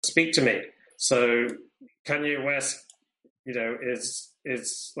speak to me. So Kanye West,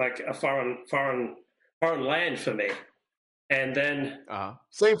 is like a foreign land for me. And then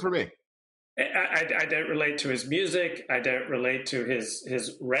Same for me. I don't relate to his music. I don't relate to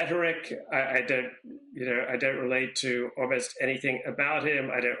his rhetoric. I don't relate to almost anything about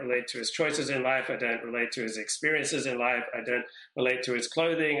him. I don't relate to his choices in life. I don't relate to his experiences in life. I don't relate to his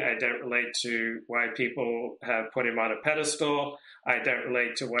clothing. I don't relate to why people have put him on a pedestal. I don't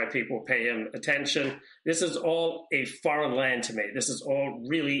relate to why people pay him attention. This is all a foreign land to me. This is all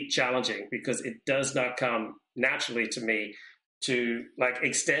really challenging because it does not come naturally to me to like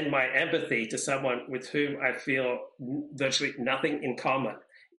extend my empathy to someone with whom I feel virtually nothing in common.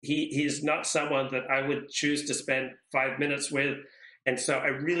 He's not someone that I would choose to spend 5 minutes with. And so I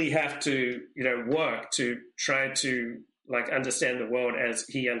really have to, work to try to like understand the world as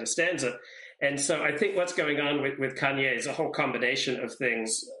he understands it. And so I think what's going on with Kanye is a whole combination of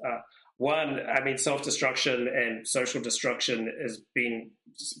things. One, I mean, self-destruction and social destruction has been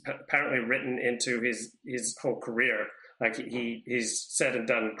apparently written into his whole career. Like he's said and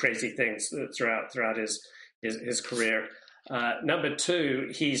done crazy things throughout his career. Number two,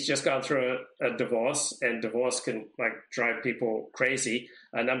 he's just gone through a divorce, and divorce can like drive people crazy.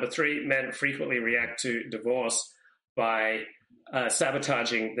 Number three, men frequently react to divorce by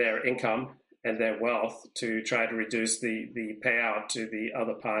sabotaging their income and their wealth to try to reduce the payout to the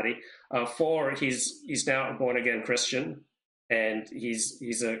other party. Four, he's now a born again Christian. And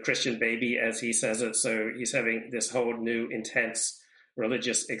he's a Christian baby, as he says it. So he's having this whole new intense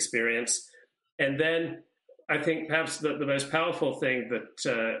religious experience. And then I think perhaps the most powerful thing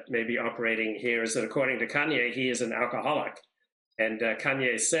that may be operating here is that according to Kanye, he is an alcoholic. And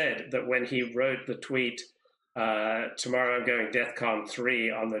Kanye said that when he wrote the tweet, tomorrow I'm going DEFCON 3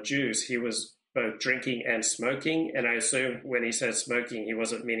 on the Jews, he was both drinking and smoking. And I assume when he said smoking, he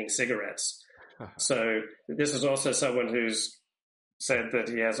wasn't meaning cigarettes. So this is also someone who's said that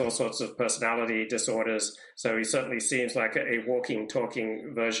he has all sorts of personality disorders. So he certainly seems like a walking,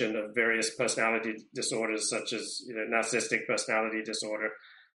 talking version of various personality disorders, such as narcissistic personality disorder.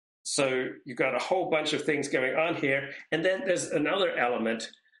 So you've got a whole bunch of things going on here. And then there's another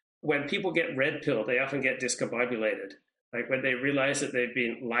element. When people get red pilled, they often get discombobulated. Like when they realize that they've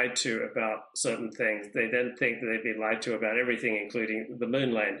been lied to about certain things, they then think that they've been lied to about everything, including the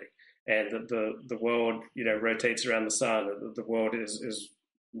moon landing. And the world, rotates around the sun. The world is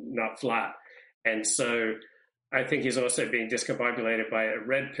not flat. And so I think he's also being discombobulated by a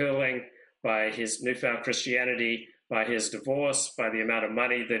red pilling, by his newfound Christianity, by his divorce, by the amount of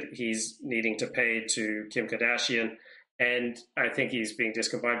money that he's needing to pay to Kim Kardashian. And I think he's being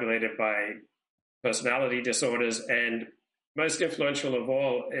discombobulated by personality disorders. And most influential of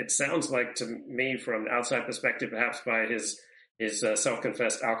all, it sounds like to me from an outside perspective, perhaps by his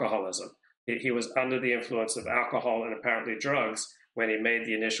self-confessed alcoholism. He was under the influence of alcohol and apparently drugs when he made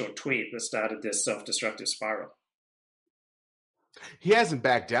the initial tweet that started this self-destructive spiral. He hasn't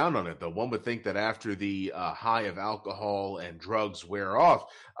backed down on it, though. One would think that after the high of alcohol and drugs wear off,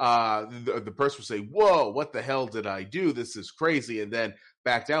 the person would say, whoa, what the hell did I do? This is crazy. And then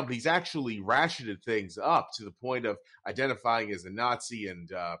back down. But he's actually ratcheted things up to the point of identifying as a Nazi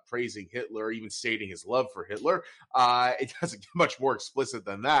and praising Hitler, even stating his love for Hitler. It doesn't get much more explicit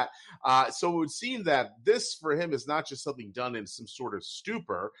than that. So it would seem that this, for him, is not just something done in some sort of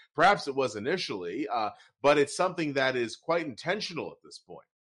stupor. Perhaps it was initially, but it's something that is quite intentional at this point.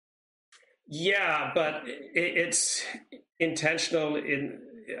 Yeah, but it's intentional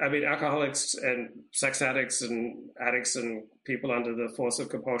alcoholics and sex addicts and people under the force of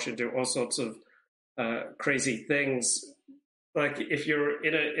compulsion do all sorts of crazy things. Like if you're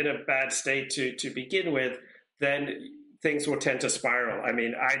in a bad state to begin with, then things will tend to spiral. I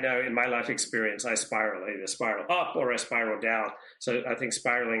mean, I know in my life experience, I spiral, either spiral up or I spiral down. So I think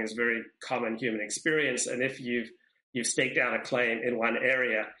spiraling is a very common human experience. And if you've staked out a claim in one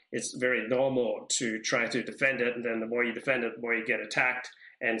area, it's very normal to try to defend it. And then the more you defend it, the more you get attacked.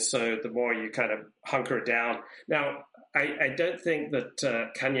 And so the more you kind of hunker down. Now, I don't think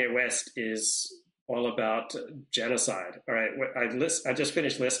that Kanye West is all about genocide. All right. I just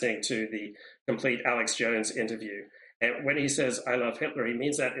finished listening to the complete Alex Jones interview. And when he says, I love Hitler, he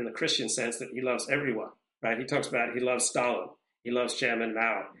means that in the Christian sense that he loves everyone, right? He talks about he loves Stalin. He loves Chairman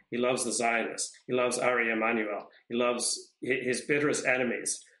Mao. He loves the Zionists. He loves Ari Emanuel. He loves his bitterest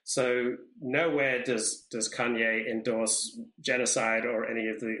enemies. So nowhere does Kanye endorse genocide or any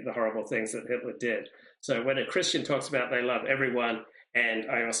of the horrible things that Hitler did. So when a Christian talks about they love everyone, and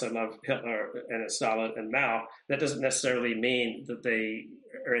I also love Hitler and Stalin and Mao, that doesn't necessarily mean that they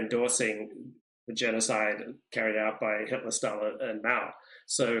are endorsing the genocide carried out by Hitler, Stalin, and Mao.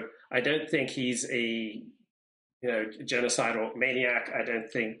 So I don't think he's a genocidal maniac. I don't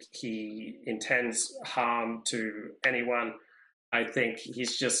think he intends harm to anyone. I think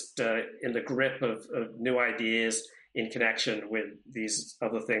he's just in the grip of new ideas in connection with these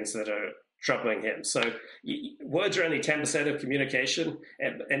other things that are troubling him. So words are only 10% of communication.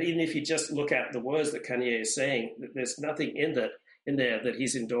 And even if you just look at the words that Kanye is saying, there's nothing in there that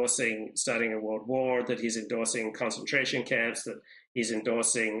he's endorsing starting a world war, that he's endorsing concentration camps, that he's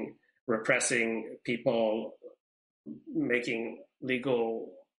endorsing repressing people, making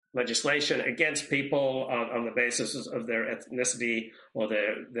legal legislation against people on the basis of their ethnicity or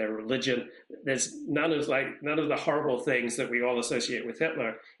their religion. There's none of the horrible things that we all associate with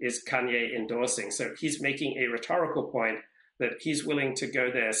Hitler is Kanye endorsing. So he's making a rhetorical point that he's willing to go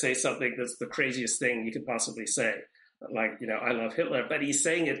there, say something that's the craziest thing you could possibly say. Like, I love Hitler, but he's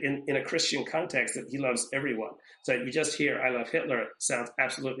saying it in a Christian context that he loves everyone. So you just hear, I love Hitler, sounds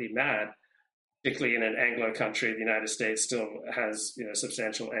absolutely mad, particularly in an Anglo country. The United States still has,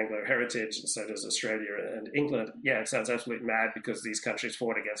 substantial Anglo heritage, and so does Australia and England. Yeah, it sounds absolutely mad because these countries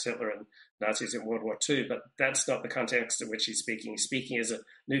fought against Hitler and Nazis in World War II, but that's not the context in which he's speaking. He's speaking as a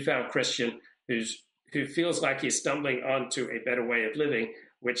newfound Christian who feels like he's stumbling onto a better way of living,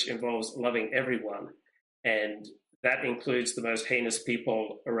 which involves loving everyone. And that includes the most heinous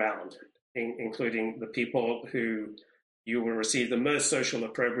people around, including the people who you will receive the most social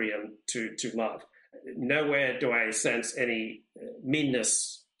opprobrium to love. Nowhere do I sense any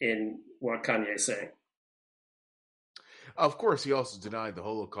meanness in what Kanye is saying. Of course, he also denied the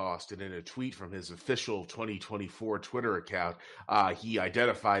Holocaust, and in a tweet from his official 2024 Twitter account, he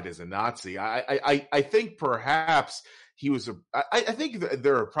identified as a Nazi. I think perhaps he was I think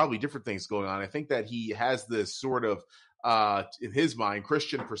there are probably different things going on. I think that he has this sort of in his mind,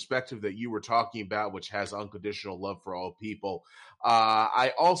 Christian perspective that you were talking about, which has unconditional love for all people.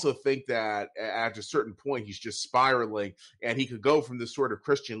 I also think that at a certain point, he's just spiraling, and he could go from this sort of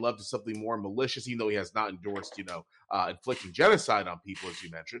Christian love to something more malicious, even though he has not endorsed, inflicting genocide on people, as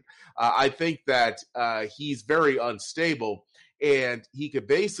you mentioned. I think that he's very unstable. And he could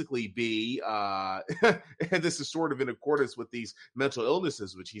basically be, and this is sort of in accordance with these mental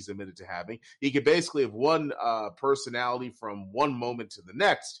illnesses, which he's admitted to having, he could basically have one personality from one moment to the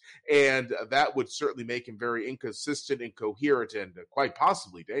next. And that would certainly make him very inconsistent, incoherent, and quite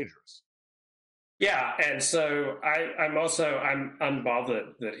possibly dangerous. Yeah, and so I'm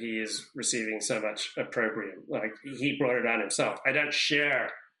unbothered that he is receiving so much opprobrium. Like, he brought it on himself. I don't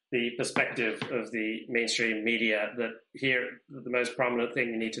share the perspective of the mainstream media that here the most prominent thing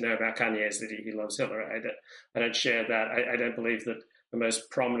you need to know about Kanye is that he loves Hitler. I don't share that. I don't believe that the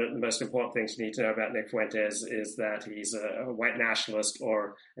most prominent, the most important things you need to know about Nick Fuentes is that he's a white nationalist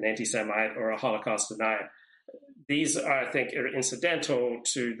or an anti-Semite or a Holocaust denier. These are, I think, are incidental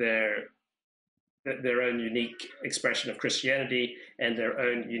to their own unique expression of Christianity and their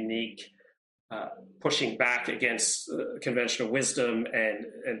own unique pushing back against conventional wisdom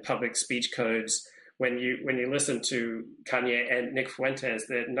and public speech codes. When you listen to Kanye and Nick Fuentes,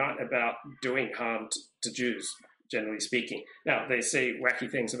 they're not about doing harm to Jews, generally speaking. Now, they say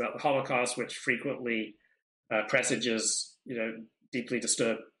wacky things about the Holocaust, which frequently presages, deeply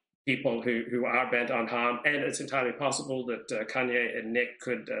disturbed people who are bent on harm. And it's entirely possible that Kanye and Nick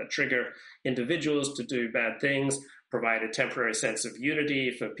could trigger individuals to do bad things, provide a temporary sense of unity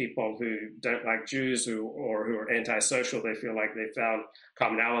for people who don't like Jews or who are antisocial. They feel like they found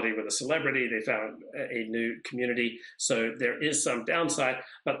commonality with a celebrity. They found a new community. So there is some downside,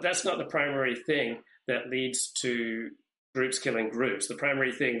 but that's not the primary thing that leads to groups killing groups. The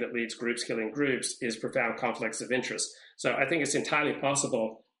primary thing that leads groups killing groups is profound conflicts of interest. So I think it's entirely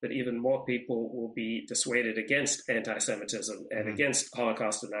possible that even more people will be dissuaded against anti-Semitism and against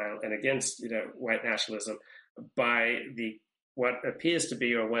Holocaust denial and against, white nationalism by what appears to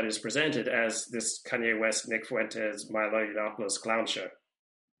be or what is presented as this Kanye West, Nick Fuentes, Milo Yiannopoulos clown show.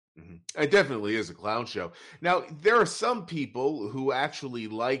 Mm-hmm. It definitely is a clown show. Now, there are some people who actually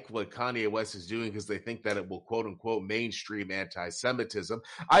like what Kanye West is doing because they think that it will, quote unquote, mainstream anti-Semitism.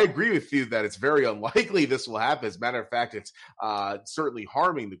 I agree with you that it's very unlikely this will happen. As a matter of fact, it's certainly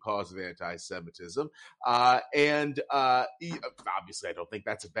harming the cause of anti-Semitism. And obviously, I don't think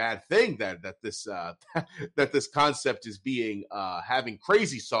that's a bad thing that this that this concept is being having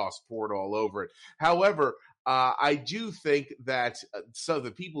crazy sauce poured all over it. However, I do think that some of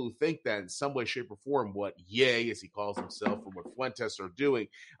the people who think that in some way, shape, or form, what Ye, as he calls himself, or what Fuentes are doing,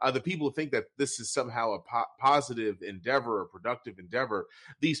 the people who think that this is somehow a positive endeavor or productive endeavor,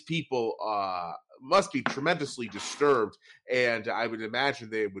 these people must be tremendously disturbed, and I would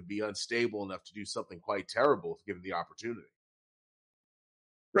imagine they would be unstable enough to do something quite terrible if given the opportunity.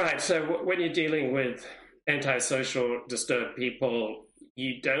 Right. So when you're dealing with antisocial, disturbed people,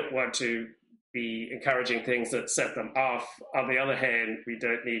 you don't want to be encouraging things that set them off. On the other hand, we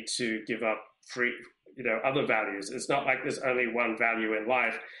don't need to give up free, other values. It's not like there's only one value in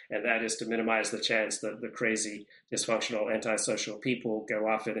life, and that is to minimize the chance that the crazy, dysfunctional, antisocial people go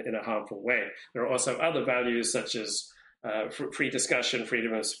off in a harmful way. There are also other values such as free discussion,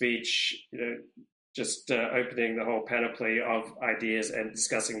 freedom of speech, just opening the whole panoply of ideas and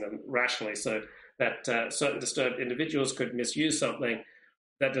discussing them rationally so that certain disturbed individuals could misuse something.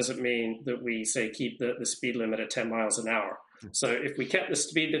 That doesn't mean that we say keep the speed limit at 10 miles an hour. So if we kept the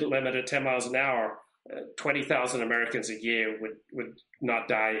speed limit at 10 miles an hour, 20,000 Americans a year would not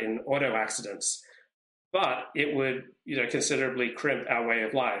die in auto accidents. But it would, considerably crimp our way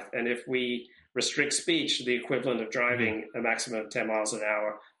of life. And if we restrict speech to the equivalent of driving a maximum of 10 miles an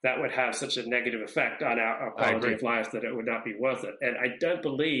hour, that would have such a negative effect on our quality of life that it would not be worth it. And I don't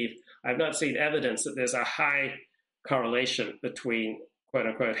believe, I've not seen evidence that there's a high correlation between quote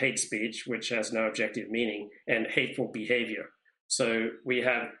unquote hate speech, which has no objective meaning, and hateful behavior. So we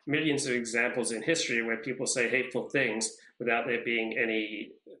have millions of examples in history where people say hateful things without there being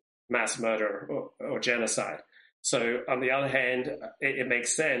any mass murder or genocide. So on the other hand, it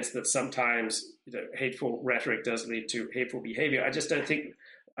makes sense that sometimes hateful rhetoric does lead to hateful behavior.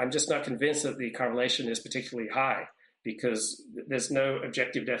 I'm just not convinced that the correlation is particularly high, because there's no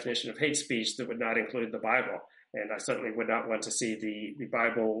objective definition of hate speech that would not include the Bible. And I certainly would not want to see the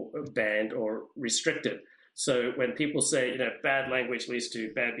Bible banned or restricted. So when people say, bad language leads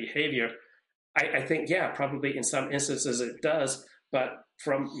to bad behavior, I think, yeah, probably in some instances it does. But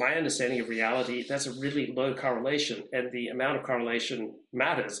from my understanding of reality, that's a really low correlation, and the amount of correlation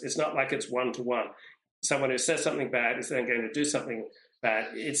matters. It's not like it's one-to-one. Someone who says something bad is then going to do something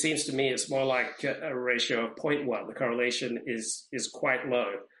bad. It seems to me it's more like a ratio of 0.1. The correlation is quite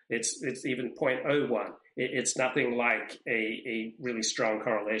low. It's even 0.01. It's nothing like a really strong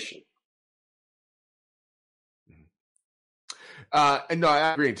correlation. And no,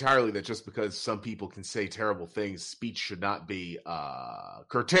 I agree entirely that just because some people can say terrible things, speech should not be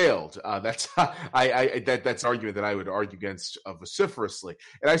curtailed. That's that's an argument that I would argue against vociferously.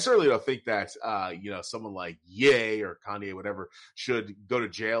 And I certainly don't think that someone like Ye or Kanye, whatever, should go to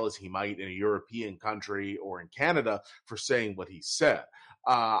jail as he might in a European country or in Canada for saying what he said.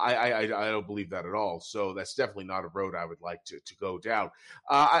 I don't believe that at all. So that's definitely not a road I would like to go down.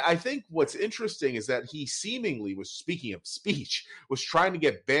 I think what's interesting is that he seemingly was, speaking of speech, was trying to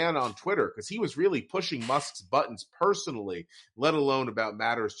get banned on Twitter because he was really pushing Musk's buttons personally, let alone about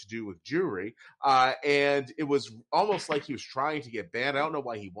matters to do with Jewry. And it was almost like he was trying to get banned. I don't know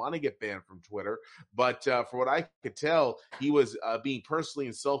why he wanted to get banned from Twitter, but for what I could tell, he was being personally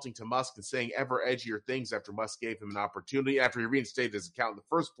insulting to Musk and saying ever edgier things after Musk gave him an opportunity, after he reinstated his account in the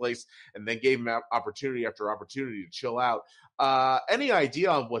first place, and then gave him opportunity after opportunity to chill out. Any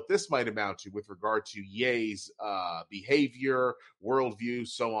idea on what this might amount to with regard to Ye's behavior, worldview,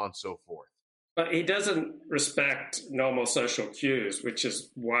 so on and so forth? But he doesn't respect normal social cues, which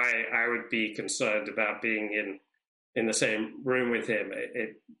is why I would be concerned about being in the same room with him.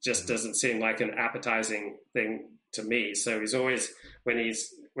 It just doesn't seem like an appetizing thing to me. So he's always, when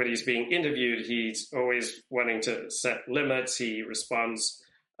he's being interviewed, he's always wanting to set limits. He responds,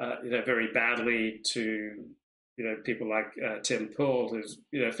 very badly to people like Tim Pool, who's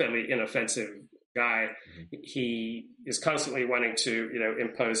a fairly inoffensive guy. He is constantly wanting to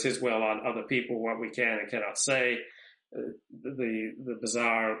impose his will on other people, what we can and cannot say. The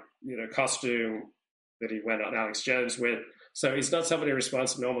bizarre costume that he went on Alex Jones with. So he's not somebody who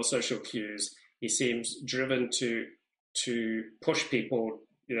responds to normal social cues. He seems driven to push people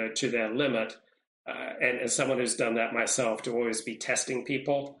to their limit. And as someone who's done that myself, to always be testing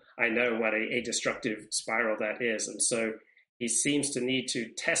people, I know what a destructive spiral that is. And so he seems to need to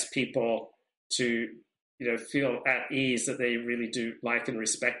test people to feel at ease that they really do like and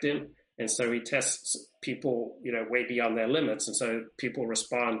respect him. And so he tests people way beyond their limits. And so people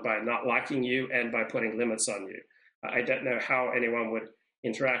respond by not liking you and by putting limits on you. I don't know how anyone would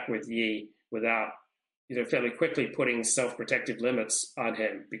interact with Ye without fairly quickly putting self-protective limits on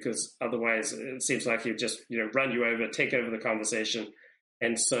him, because otherwise it seems like he'd just run you over, take over the conversation.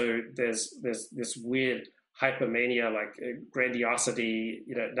 And so there's this weird hypermania, like grandiosity,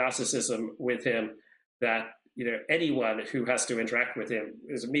 narcissism with him that anyone who has to interact with him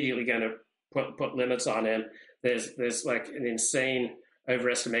is immediately going to put limits on him. There's like an insane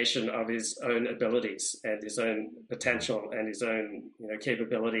overestimation of his own abilities and his own potential and his own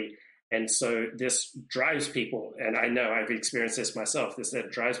capability. And so this drives people, and I know I've experienced this myself,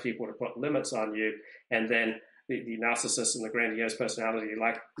 that drives people to put limits on you. And then the narcissist and the grandiose personality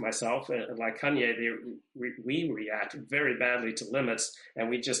like myself and like Kanye, we react very badly to limits, and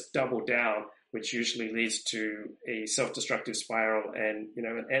we just double down, which usually leads to a self-destructive spiral and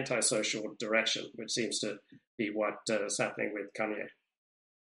an antisocial direction, which seems to be what is happening with Kanye.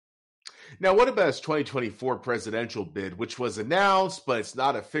 Now, what about his 2024 presidential bid, which was announced, but it's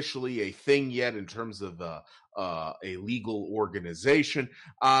not officially a thing yet in terms of a legal organization?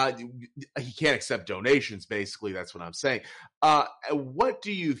 He can't accept donations, basically. That's what I'm saying. What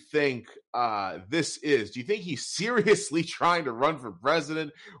do you think this is? Do you think he's seriously trying to run for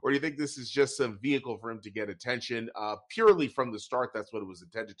president, or do you think this is just some vehicle for him to get attention purely from the start? That's what it was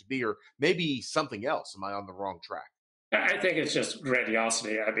intended to be, or maybe something else? Am I on the wrong track? I think it's just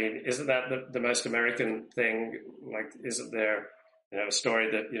grandiosity. I mean, isn't that the most American thing? Like, isn't there, a story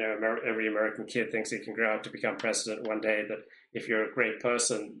that, every American kid thinks he can grow up to become president one day, that if you're a great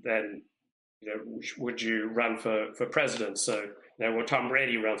person, then, would you run for president? So, will Tom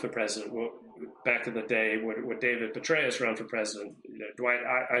Brady run for president? Well, back in the day, would David Petraeus run for president? Dwight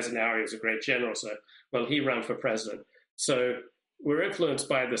Eisenhower was a great general, so, well, he ran for president. So, we're influenced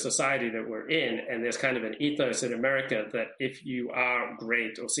by the society that we're in, and there's kind of an ethos in America that if you are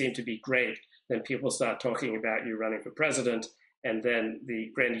great or seem to be great, then people start talking about you running for president, and then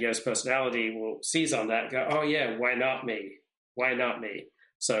the grandiose personality will seize on that and go, oh yeah, why not me? Why not me?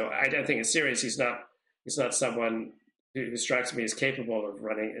 So I don't think it's serious. He's not someone who strikes me as capable of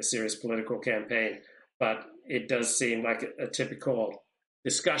running a serious political campaign, but it does seem like a typical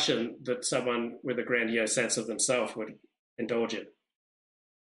discussion that someone with a grandiose sense of themselves would indulge in.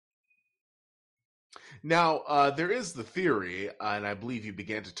 Now, there is the theory, and I believe you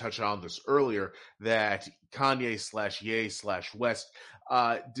began to touch on this earlier, that Kanye /Ye /West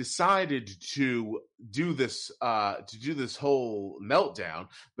decided to do this whole meltdown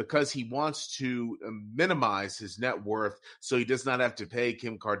because he wants to minimize his net worth, so he does not have to pay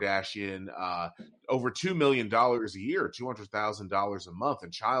Kim Kardashian over $2 million a year, $200,000 a month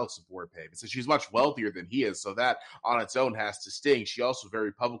in child support payments. And she's much wealthier than he is, so that on its own has to sting. She also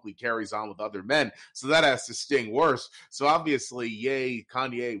very publicly carries on with other men, so that has to sting worse. So obviously,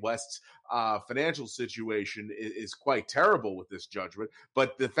 Kanye West's financial situation is quite terrible with this judgment.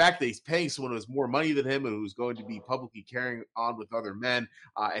 But the fact that he's paying someone who has more money than him and who's going to be publicly carrying on with other men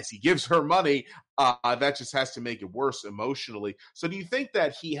as he gives her money, that just has to make it worse emotionally. So do you think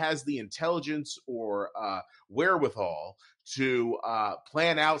that he has the intelligence or wherewithal to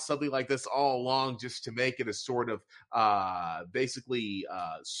plan out something like this all along, just to make it a sort of basically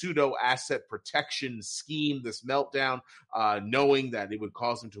pseudo asset protection scheme, this meltdown, knowing that it would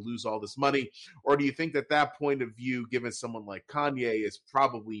cause him to lose all this money? Or do you think that that point of view, given someone like Kanye, is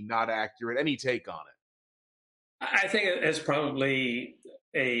probably not accurate? Any take on it? I think it's probably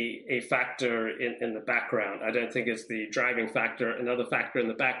a factor in the background. I don't think it's the driving factor. Another factor in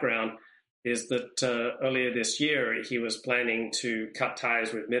the background is that earlier this year, he was planning to cut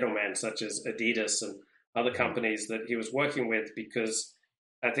ties with middlemen such as Adidas and other companies that he was working with, because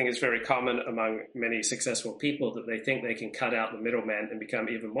I think it's very common among many successful people that they think they can cut out the middleman and become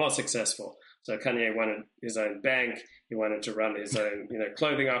even more successful. So Kanye wanted his own bank. He wanted to run his own,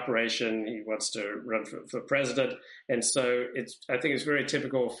 clothing operation. He wants to run for president. And so I think it's very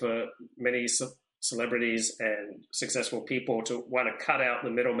typical for many celebrities and successful people to want to cut out the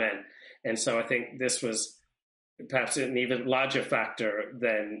middleman. And so I think this was perhaps an even larger factor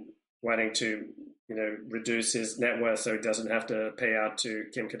than wanting to, reduce his net worth so he doesn't have to pay out to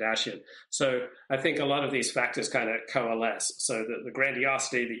Kim Kardashian. So I think a lot of these factors kind of coalesce. So the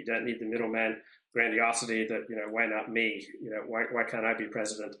grandiosity that you don't need the middleman, grandiosity that, why not me? Why can't I be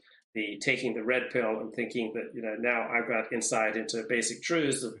president? The taking the red pill and thinking that, now I've got insight into basic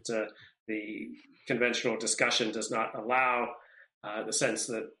truths that the conventional discussion does not allow, the sense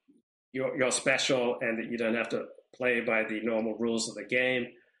that you're special and that you don't have to play by the normal rules of the game.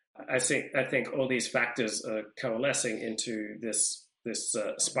 I think all these factors are coalescing into this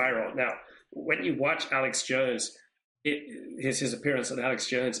spiral. Now, when you watch Alex Jones, his appearance on Alex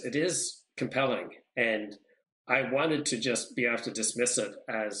Jones, it is compelling, and I wanted to just be able to dismiss it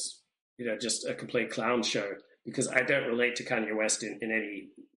as just a complete clown show, because I don't relate to Kanye West in any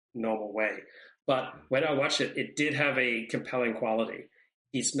normal way. But when I watched it, it did have a compelling quality.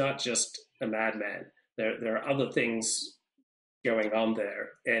 He's not just a madman. There are other things going on there,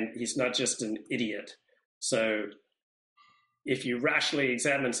 and he's not just an idiot. So if you rationally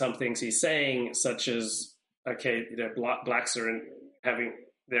examine some things he's saying, such as, okay, blacks are having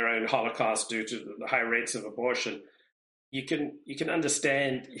their own Holocaust due to the high rates of abortion, you can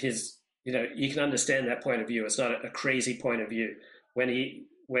understand you can understand that point of view. It's not a crazy point of view. When he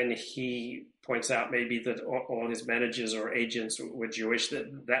when he points out maybe that all his managers or agents were Jewish,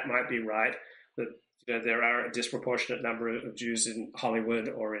 that might be right. That there are a disproportionate number of Jews in Hollywood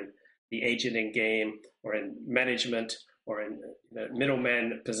or in the agenting game or in management or in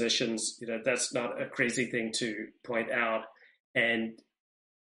middleman positions. That's not a crazy thing to point out. And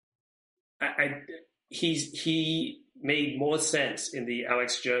he made more sense in the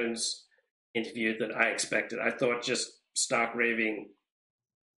Alex Jones interview than I expected. I thought just stark raving,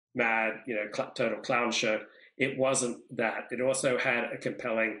 mad, total clown show. It wasn't that. It also had a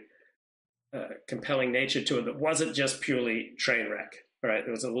compelling nature to it that wasn't just purely train wreck. Right,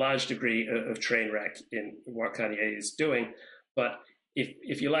 there was a large degree of train wreck in what Kanye is doing. But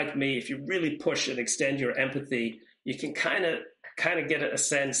if you're like me, if you really push and extend your empathy, you can kind of get a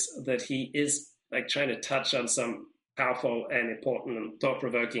sense that he is like trying to touch on some powerful and important and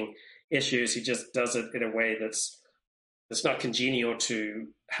thought-provoking issues. He just does it in a way that's not congenial to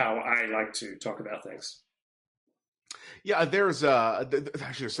how I like to talk about things. Yeah, there's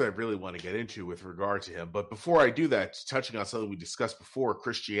actually something I really want to get into with regard to him. But before I do that, touching on something we discussed before,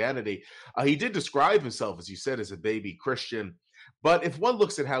 Christianity, he did describe himself, as you said, as a baby Christian. But if one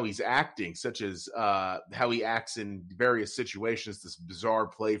looks at how he's acting, such as how he acts in various situations, this bizarre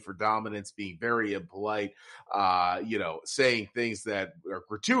play for dominance, being very impolite, saying things that are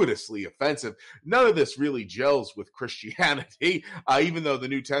gratuitously offensive, none of this really gels with Christianity. Even though the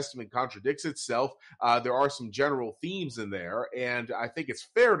New Testament contradicts itself, there are some general themes in there. And I think it's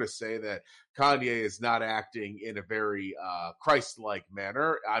fair to say that Kanye is not acting in a very Christ-like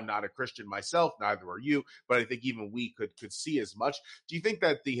manner. I'm not a Christian myself, neither are you, but I think even we could see as much. Do you think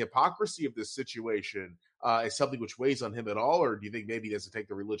that the hypocrisy of this situation is something which weighs on him at all, or do you think maybe he doesn't take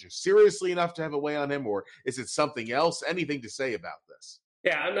the religion seriously enough to have a weigh on him, or is it something else? Anything to say about this?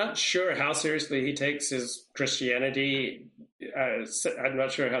 Yeah, I'm not sure how seriously he takes his Christianity. I'm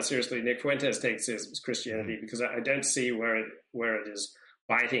not sure how seriously Nick Fuentes takes his Christianity, because I don't see where it is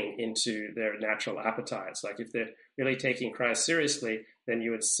biting into their natural appetites. Like if they're really taking Christ seriously, then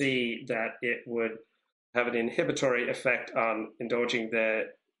you would see that it would have an inhibitory effect on indulging the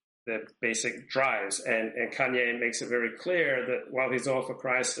basic drives. And Kanye makes it very clear that while he's all for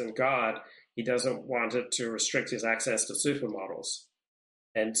Christ and God, he doesn't want it to restrict his access to supermodels.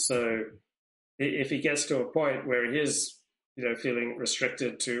 And so if he gets to a point where he is, feeling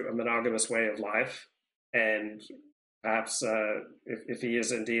restricted to a monogamous way of life, and perhaps if he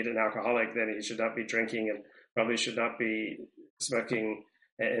is indeed an alcoholic, then he should not be drinking and probably should not be smoking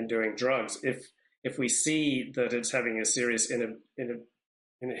and doing drugs. If we see that it's having a serious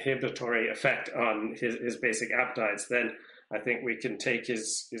inhibitory effect on his basic appetites, then I think we can take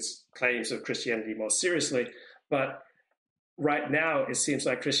his claims of Christianity more seriously. But right now, it seems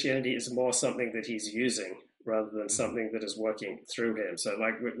like Christianity is more something that he's using rather than something that is working through him. So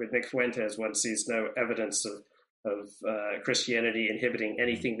like with Nick Fuentes, one sees no evidence of Christianity inhibiting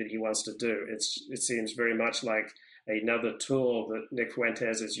anything that he wants to do. It seems very much like another tool that Nick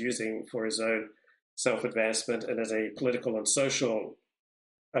Fuentes is using for his own self-advancement and as a political and social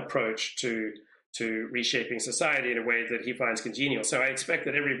approach to reshaping society in a way that he finds congenial. So I expect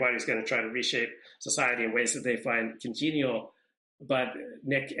that everybody's going to try to reshape society in ways that they find congenial, but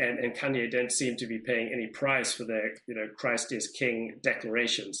Nick and Kanye don't seem to be paying any price for their, Christ is King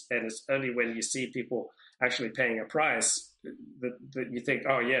declarations. And it's only when you see people actually paying a price that you think,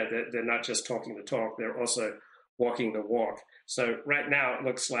 oh yeah, they're not just talking the talk, they're also walking the walk. So right now it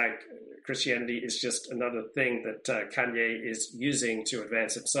looks like Christianity is just another thing that Kanye is using to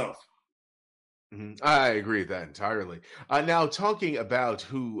advance himself. Mm-hmm. I agree with that entirely. Now, talking about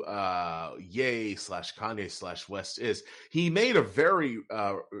who Ye / Kanye / West is, he made a very,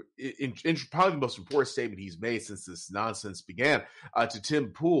 probably the most important statement he's made since this nonsense began, to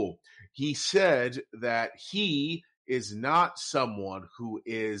Tim Pool. He said that he is not someone who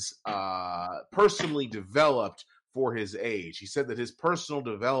is personally developed for his age. He said that his personal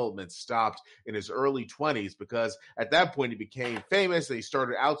development stopped in his early 20s because at that point he became famous and he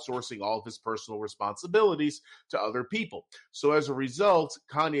started outsourcing all of his personal responsibilities to other people. So as a result,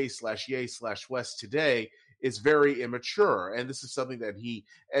 Kanye / Ye / West today is very immature, and this is something that he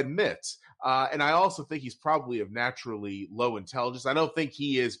admits. And I also think he's probably of naturally low intelligence. I don't think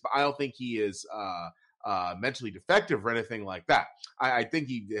he is mentally defective or anything like that. I think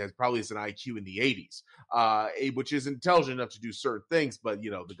he probably has an IQ in the 80s, which is intelligent enough to do certain things, but,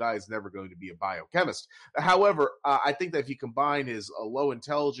 the guy is never going to be a biochemist. However, I think that if you combine his low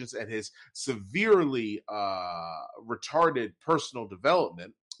intelligence and his severely retarded personal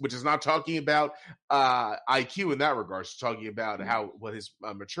development, which is not talking about IQ in that regard, it's talking about what his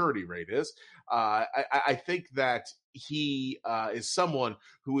maturity rate is. I think that he is someone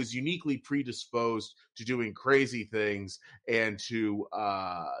who is uniquely predisposed to doing crazy things and to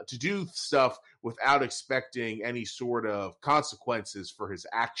do stuff without expecting any sort of consequences for his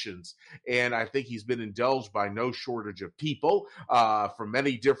actions. And I think he's been indulged by no shortage of people from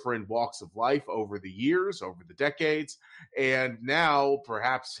many different walks of life over the years, over the decades. And now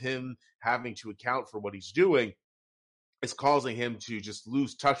perhaps him having to account for what he's doing is causing him to just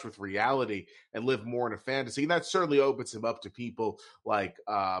lose touch with reality and live more in a fantasy. And that certainly opens him up to people like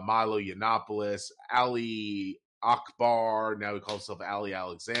Milo Yiannopoulos, Ali Akbar, now he calls himself Ali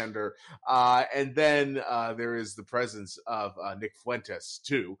Alexander. And then there is the presence of Nick Fuentes,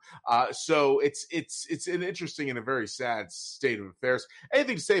 too. So it's an interesting and a very sad state of affairs.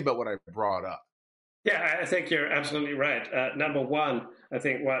 Anything to say about what I brought up? Yeah, I think you're absolutely right. Number one, I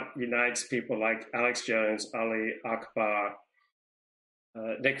think what unites people like Alex Jones, Ali Akbar,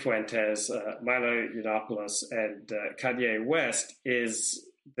 Nick Fuentes, Milo Yiannopoulos, and Kanye West is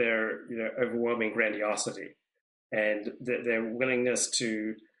their overwhelming grandiosity and their willingness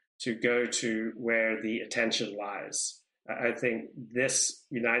to go to where the attention lies. I think this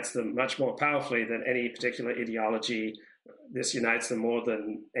unites them much more powerfully than any particular ideology. This unites them more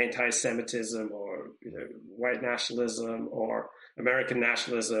than anti-Semitism or white nationalism or American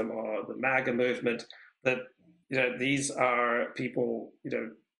nationalism or the MAGA movement. That these are people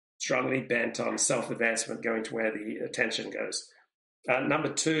strongly bent on self-advancement, going to where the attention goes.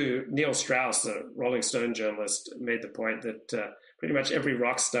 Number two, Neil Strauss, a Rolling Stone journalist, made the point that pretty much every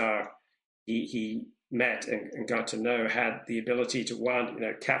rock star he met and got to know had the ability to, one,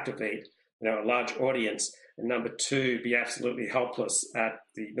 captivate a large audience, and number two, be absolutely helpless at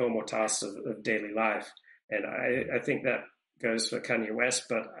the normal tasks of daily life. And I think that goes for Kanye West,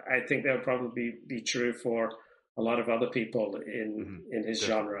 but I think that would probably be true for a lot of other people in his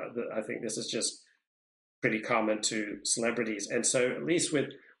genre. I think this is just pretty common to celebrities. And so at least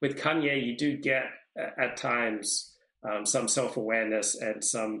with Kanye, you do get at times some self-awareness and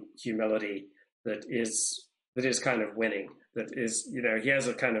some humility that is kind of winning. That is, he has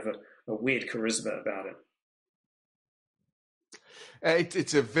a kind of a weird charisma about it.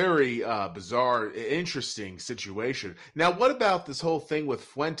 It's a very bizarre, interesting situation. Now, what about this whole thing with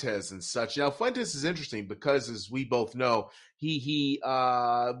Fuentes and such? Now, Fuentes is interesting because, as we both know, he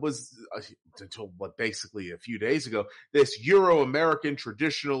was until basically a few days ago, this Euro-American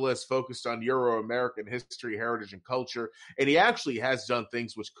traditionalist focused on Euro-American history, heritage, and culture, and he actually has done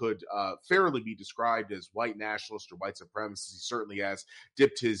things which could fairly be described as white nationalist or white supremacist. He certainly has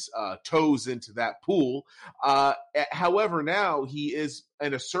dipped his toes into that pool. However, now he is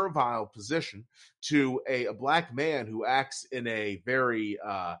in a servile position to a black man who acts in a very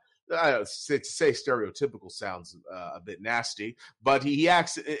to say stereotypical sounds a bit nasty, but he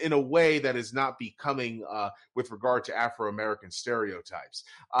acts in a way that is not becoming with regard to Afro-American stereotypes.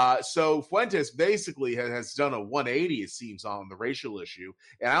 So Fuentes basically has done a 180, it seems, on the racial issue,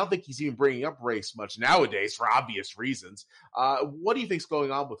 and I don't think he's even bringing up race much nowadays for obvious reasons. What do you think's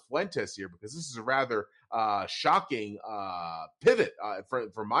going on with Fuentes here? Because this is a rather shocking pivot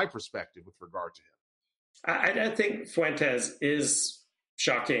from my perspective with regard to him. I don't think Fuentes is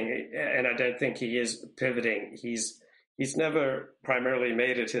shocking, and I don't think he is pivoting. He's never primarily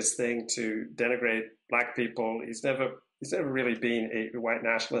made it his thing to denigrate black people. He's never really been a white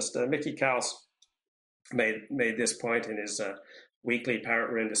nationalist. Mickey Kaus made this point in his weekly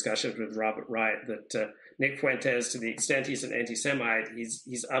Parrot Room discussions with Robert Wright that Nick Fuentes, to the extent he's an anti-Semite,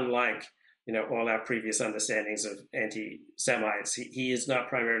 he's unlike all our previous understandings of anti-Semites. He is not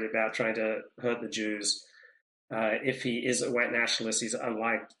primarily about trying to hurt the Jews. If he is a white nationalist, he's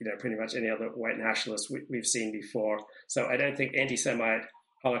unlike pretty much any other white nationalist we've seen before. So I don't think anti-Semite,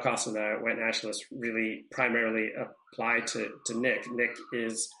 Holocaust denier, white nationalists really primarily apply to Nick. Nick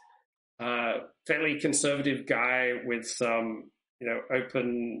is a fairly conservative guy with some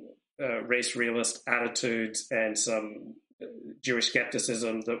open race realist attitudes and some Jewish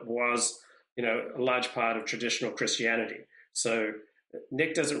skepticism that was a large part of traditional Christianity. So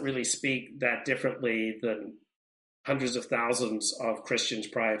Nick doesn't really speak that differently than hundreds of thousands of Christians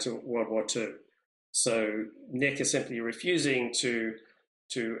prior to World War II. So Nick is simply refusing to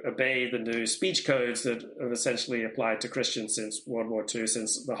obey the new speech codes that have essentially applied to Christians since World War II,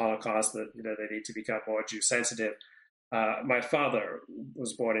 since the Holocaust, that they need to become more Jew sensitive. My father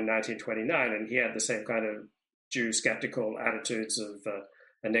was born in 1929, and he had the same kind of Jew skeptical attitudes of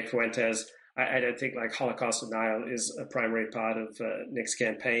Nick Fuentes. I don't think Holocaust denial is a primary part of Nick's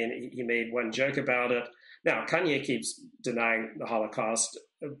campaign. He made one joke about it. Now, Kanye keeps denying the Holocaust,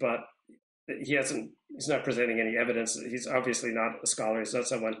 but he's not presenting any evidence. He's obviously not a scholar. He's not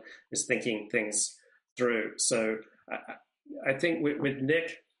someone who's thinking things through. So I think with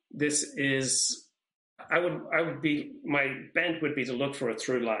Nick, this is I would be my bent would be to look for a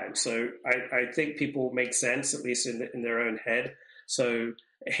through line. So I think people make sense at least in their own head. So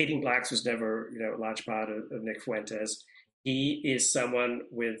hating blacks was never a large part of Nick Fuentes. He is someone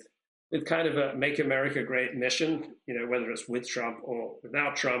with kind of a make America great mission, whether it's with Trump or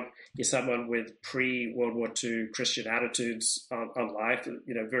without Trump. He's someone with pre-World War II Christian attitudes on life,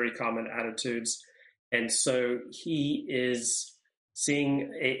 very common attitudes. And so he is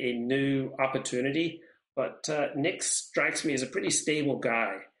seeing a new opportunity. But Nick strikes me as a pretty stable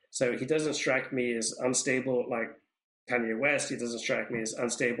guy. So he doesn't strike me as unstable like Kanye West. He doesn't strike me as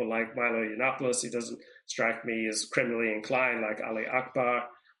unstable like Milo Yiannopoulos. He doesn't strike me as criminally inclined like Ali Akbar.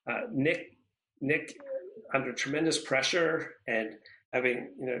 Nick, under tremendous pressure and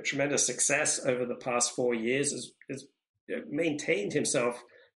having tremendous success over the past 4 years, has maintained himself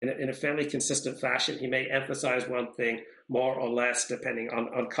in a fairly consistent fashion. He may emphasize one thing more or less depending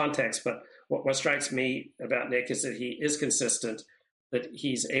on context, but what strikes me about Nick is that he is consistent, that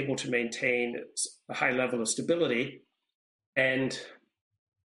he's able to maintain a high level of stability, and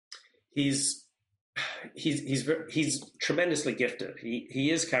he's tremendously gifted. He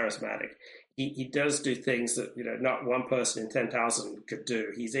is charismatic. He does do things that not one person in 10,000 could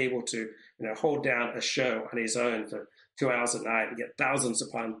do. He's able to hold down a show on his own for 2 hours a night and get thousands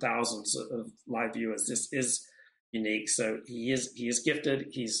upon thousands of live viewers. This is unique. So he is gifted.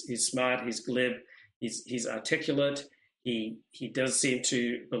 He's smart. He's glib. He's articulate. He does seem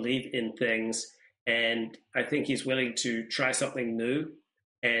to believe in things, and I think he's willing to try something new.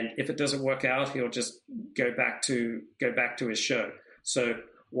 And if it doesn't work out, he'll just go back to his show. So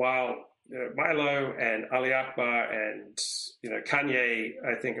while Milo and Ali Akbar and Kanye,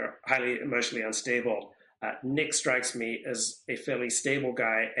 I think, are highly emotionally unstable, Nick strikes me as a fairly stable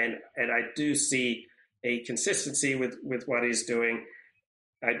guy, and I do see a consistency with what he's doing.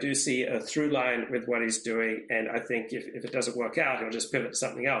 I do see a through line with what he's doing, and I think if it doesn't work out, he'll just pivot to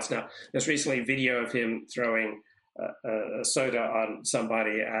something else. Now, there's recently a video of him throwing a soda on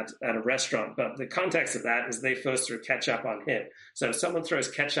somebody at a restaurant, but the context of that is they first threw ketchup on him. So if someone throws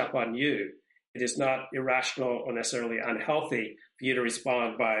ketchup on you, it is not irrational or necessarily unhealthy for you to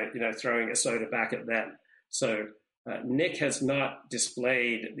respond by throwing a soda back at them. So Nick has not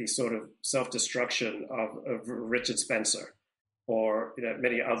displayed the sort of self-destruction of Richard Spencer or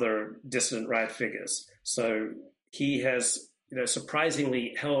many other dissident right figures. So he has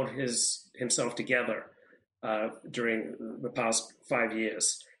surprisingly held himself together during the past 5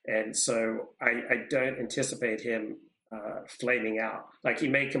 years. And so I don't anticipate him flaming out. Like, he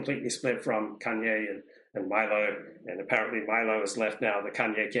may completely split from Kanye and Milo, and apparently Milo has left now the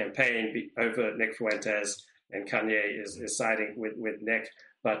Kanye campaign over Nick Fuentes, and Kanye is siding with Nick.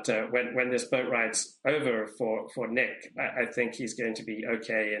 But when this boat ride's over for Nick, I think he's going to be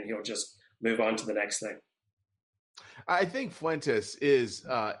okay, and he'll just move on to the next thing. I think Fuentes is.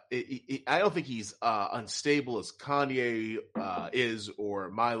 I don't think he's unstable as Kanye is, or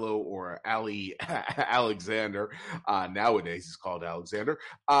Milo, or Ali Alexander. Nowadays, he's called Alexander.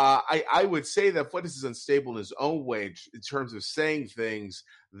 I would say that Fuentes is unstable in his own way in terms of saying things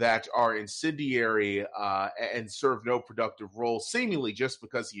that are incendiary and serve no productive role, seemingly just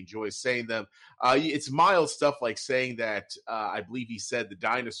because he enjoys saying them. It's mild stuff like saying that I believe he said the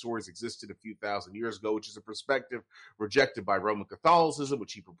dinosaurs existed a few thousand years ago, which is a perspective rejected by Roman Catholicism,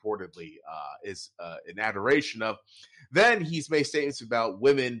 which he purportedly is in adoration of. Then he's made statements about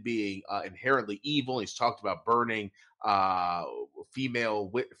women being inherently evil. He's talked about burning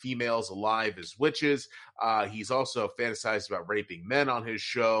females alive as witches. He's also fantasized about raping men on his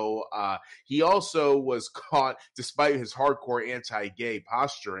show. He also was caught, despite his hardcore anti-gay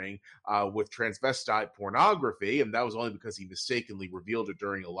posturing, with transvestite pornography, and that was only because he mistakenly revealed it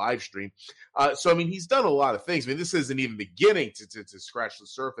during a live stream. So, I mean, he's done a lot of things. I mean, this isn't even beginning to scratch the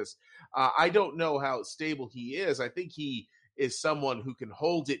surface. I don't know how stable he is. I think he is someone who can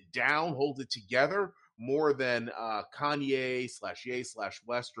hold it down, hold it together, more than Kanye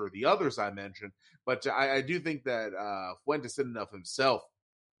 /Ye/West or the others I mentioned. But I do think that Fuentes in and of himself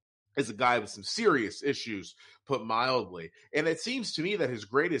is a guy with some serious issues, put mildly. And it seems to me that his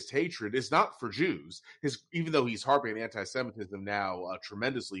greatest hatred is not for Jews, even though he's harping on anti-Semitism now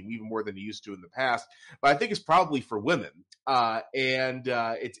tremendously, even more than he used to in the past. But I think it's probably for women.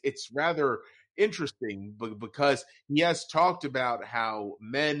 It's rather interesting because he has talked about how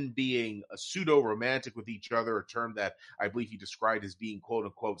men being pseudo-romantic with each other, a term that I believe he described as being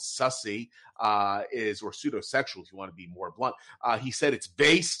quote-unquote sussy, or pseudo-sexual, if you want to be more blunt. He said it's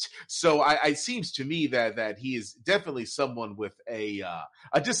based. So it seems to me that he is definitely someone with a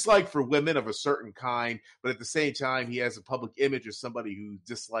dislike for women of a certain kind, but at the same time, he has a public image of somebody who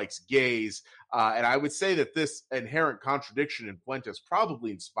dislikes gays. And I would say that this inherent contradiction in Fuentes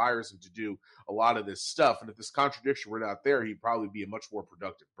probably inspires him to do a lot of this stuff. And if this contradiction were not there, he'd probably be a much more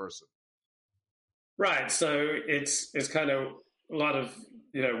productive person. Right. So it's kind of a lot of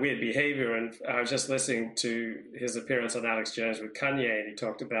weird behavior. And I was just listening to his appearance on Alex Jones with Kanye, and he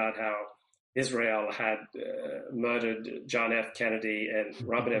talked about how Israel had murdered John F. Kennedy and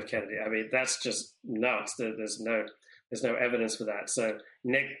Robert F. Kennedy. I mean, that's just nuts. There's no evidence for that. So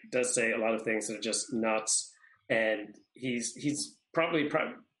Nick does say a lot of things that are just nuts, and he's probably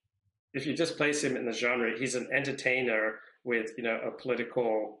if you just place him in the genre, he's an entertainer with a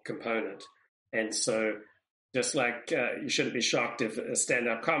political component. And so just like you shouldn't be shocked if a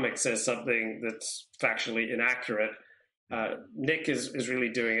stand-up comic says something that's factually inaccurate, Nick is really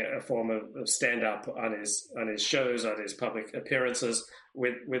doing a form of stand-up on his shows, on his public appearances,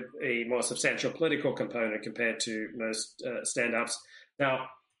 with a more substantial political component compared to most stand-ups. Now,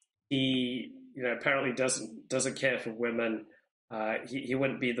 he apparently doesn't care for women. He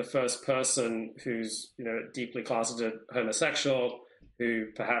wouldn't be the first person who's deeply closeted homosexual who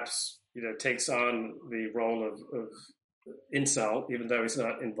perhaps takes on the role of incel, even though he's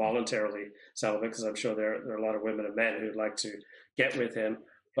not involuntarily celibate, because I'm sure there are a lot of women and men who'd like to get with him.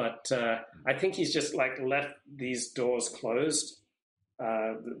 But I think he's just left these doors closed,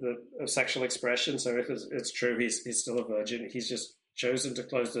 the sexual expression. So if it's true, he's still a virgin. He's just chosen to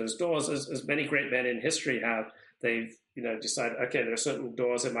close those doors, as many great men in history have. They've decided, okay, there are certain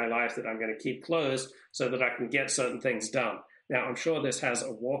doors in my life that I'm going to keep closed so that I can get certain things done. Now, I'm sure this has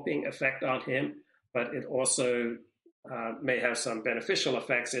a warping effect on him, but it also may have some beneficial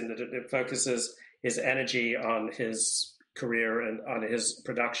effects in that it focuses his energy on his career and on his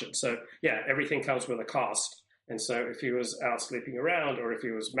production. So, yeah, everything comes with a cost. And so if he was out sleeping around, or if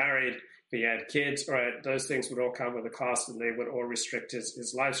he was married, if he had kids, right, those things would all come with a cost, and they would all restrict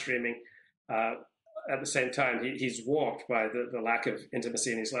his live streaming. At the same time, he's warped by the lack of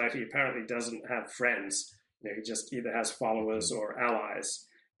intimacy in his life. He apparently doesn't have friends. He just either has followers or allies,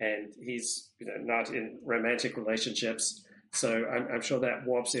 and he's not in romantic relationships. So I'm sure that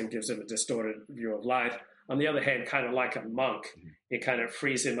warps him, gives him a distorted view of life. On the other hand, kind of like a monk, it kind of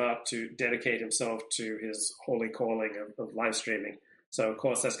frees him up to dedicate himself to his holy calling of live streaming. So, of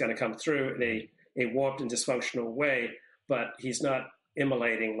course, that's going to come through in a warped and dysfunctional way, but he's not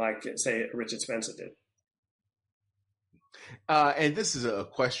immolating like, say, Richard Spencer did. And this is a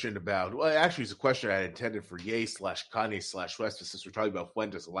question about, well, actually, it's a question I intended for Ye/Kanye/West, but since we're talking about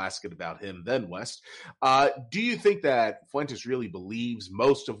Fuentes, I'll ask it about him, then West. Do you think that Fuentes really believes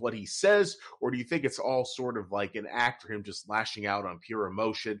most of what he says, or do you think it's all sort of like an act for him just lashing out on pure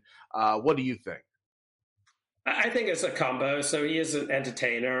emotion? What do you think? I think it's a combo. So he is an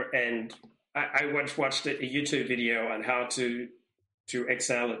entertainer, and I once watched a YouTube video on how to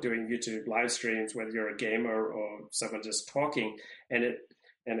excel at doing YouTube live streams, whether you're a gamer or someone just talking, and it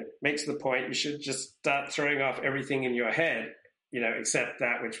makes the point you should just start throwing off everything in your head, except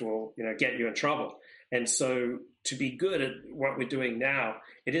that which will get you in trouble. And so to be good at what we're doing now,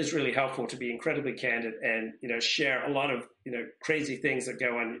 it is really helpful to be incredibly candid and share a lot of crazy things that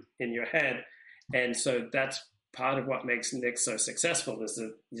go on in your head. And so that's part of what makes Nick so successful, is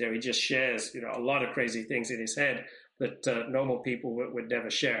that he just shares a lot of crazy things in his head that normal people would never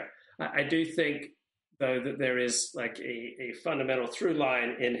share. I do think, though, that there is like a fundamental through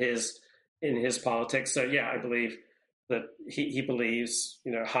line in his politics. So yeah, I believe that he believes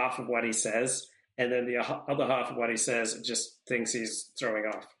half of what he says, and then the other half of what he says just thinks he's throwing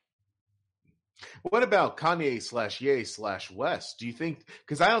off. What about Kanye/Ye/West? Do you think,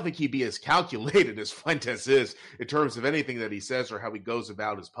 because I don't think he'd be as calculated as Fuentes is in terms of anything that he says or how he goes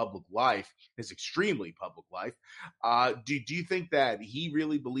about his public life, his extremely public life. Do you think that he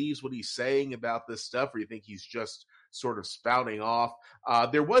really believes what he's saying about this stuff, or do you think he's just sort of spouting off?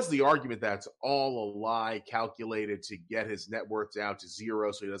 There was the argument that's all a lie, calculated to get his net worth down to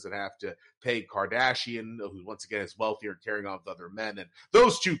zero so he doesn't have to pay Kardashian, who once again is wealthier and carrying on with other men. And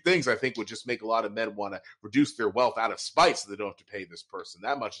those two things, I think, would just make a lot of men want to reduce their wealth out of spite so they don't have to pay this person.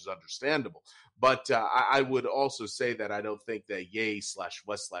 That much is understandable. But I would also say that I don't think that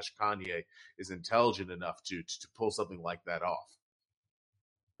Ye/West/Kanye is intelligent enough to pull something like that off.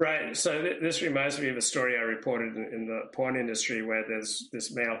 Right. So this reminds me of a story I reported in the porn industry where there's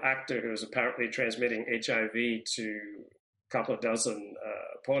this male actor who is apparently transmitting HIV to a couple of dozen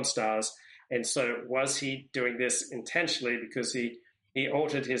porn stars. And so was he doing this intentionally because he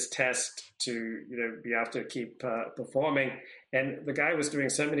altered his test to be able to keep performing? And the guy was doing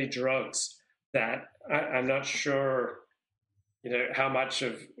so many drugs that I'm not sure how much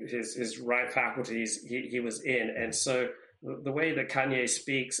of his right faculties he was in. And so the way that Kanye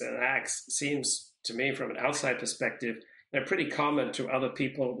speaks and acts seems to me, from an outside perspective, pretty common to other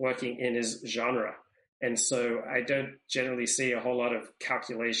people working in his genre. And so I don't generally see a whole lot of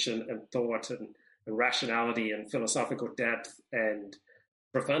calculation and thought and rationality and philosophical depth and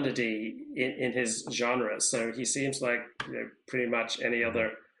profundity in his genre. So he seems like pretty much any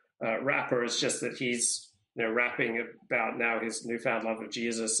other rapper. It's just that he's rapping about now his newfound love of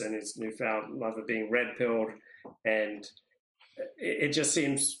Jesus and his newfound love of being red pilled, and it just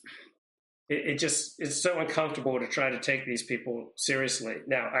seems it just it's so uncomfortable to try to take these people seriously.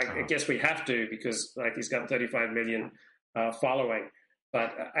 Now, I guess we have to, because like he's got 35 million following,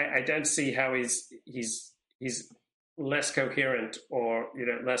 but I don't see how he's less coherent or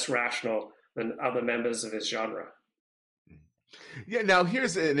less rational than other members of his genre. Yeah. Now,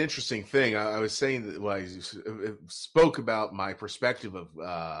 here's an interesting thing. I was saying that when I spoke about my perspective of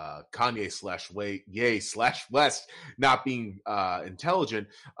Kanye / Ye / West not being intelligent.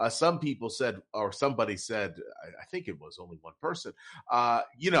 Some people said, or somebody said, I think it was only one person,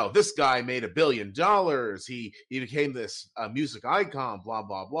 this guy made $1 billion. He became this music icon, blah,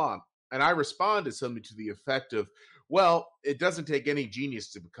 blah, blah. And I responded something to the effect of, well, it doesn't take any genius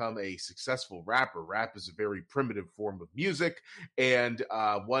to become a successful rapper. Rap is a very primitive form of music, and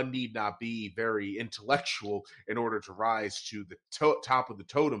one need not be very intellectual in order to rise to the top of the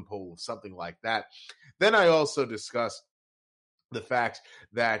totem pole of something like that. Then I also discussed the fact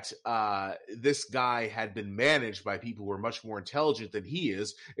that this guy had been managed by people who are much more intelligent than he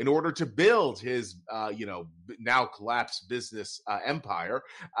is in order to build his, now collapsed business empire.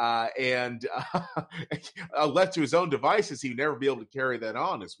 And left to his own devices, he would never be able to carry that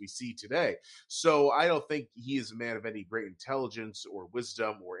on as we see today. So I don't think he is a man of any great intelligence or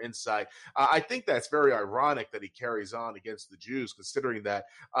wisdom or insight. I think that's very ironic that he carries on against the Jews, considering that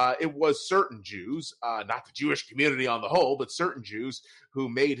it was certain Jews, not the Jewish community on the whole, but certain Jews who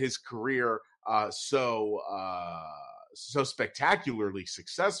made his career so spectacularly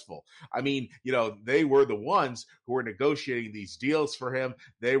successful. I mean, they were the ones who were negotiating these deals for him.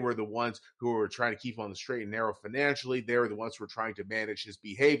 They were the ones who were trying to keep on the straight and narrow financially. They were the ones who were trying to manage his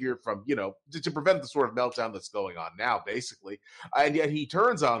behavior from, to prevent the sort of meltdown that's going on now, basically. And yet he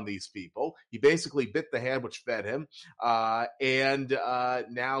turns on these people. He basically bit the hand which fed him. And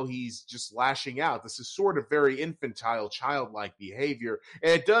now he's just lashing out. This is sort of very infantile, childlike behavior.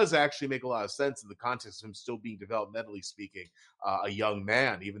 And it does actually make a lot of sense in the context of him still being developmentally speaking, a young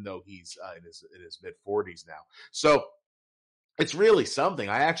man, even though he's in his mid 40s now. So it's really something.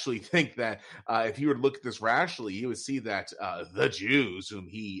 I actually think that if you were to look at this rationally, you would see that the Jews, whom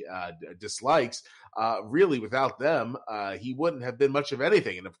he dislikes, really without them, he wouldn't have been much of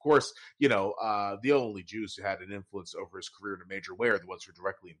anything. And of course, the only Jews who had an influence over his career in a major way are the ones who are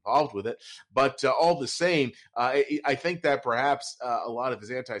directly involved with it. But all the same, I think that perhaps a lot of his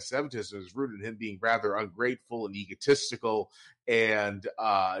anti-Semitism is rooted in him being rather ungrateful and egotistical and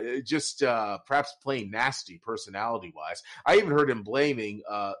just perhaps plain nasty personality-wise. I even heard him blaming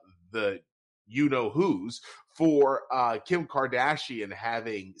the you-know-whos for Kim Kardashian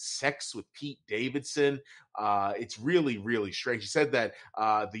having sex with Pete Davidson. It's really, really strange. He said that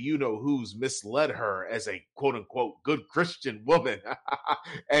the you-know-whos misled her as a quote-unquote good Christian woman,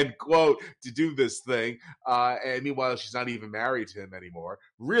 end quote, to do this thing. And meanwhile, she's not even married to him anymore.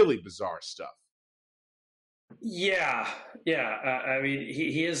 Really bizarre stuff. Yeah. I mean,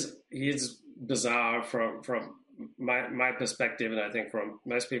 he is bizarre from my perspective, and I think from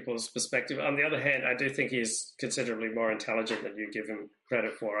most people's perspective. On the other hand, I do think he's considerably more intelligent than you give him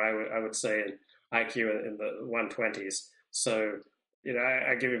credit for. I would say in IQ in the 120s. So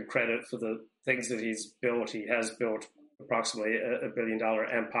I give him credit for the things that he's built. He has built approximately $1 billion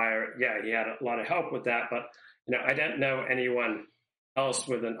empire. Yeah, he had a lot of help with that, but I don't know anyone else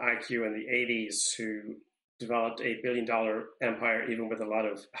with an IQ in the 80s who developed a $1 billion empire, even with a lot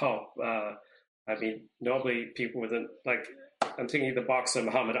of help. I mean, normally people with I'm thinking of the boxer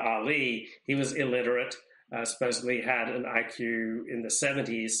Muhammad Ali. He was illiterate, supposedly had an IQ in the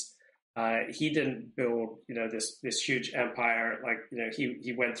 70s. He didn't build, this huge empire.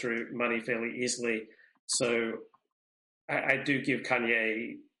 He went through money fairly easily. So I do give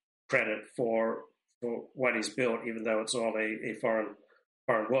Kanye credit for what he's built, even though it's all a foreign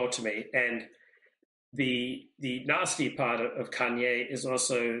foreign world to me. And the nasty part of Kanye is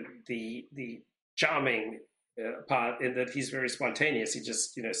also the charming part, in that he's very spontaneous. He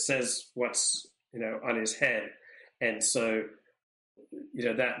just says what's on his head, and so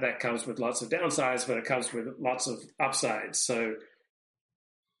that comes with lots of downsides, but it comes with lots of upsides. So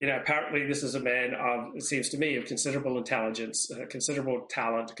apparently this is a man of, it seems to me, of considerable intelligence, considerable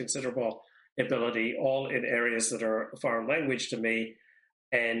talent, considerable ability, all in areas that are a foreign language to me.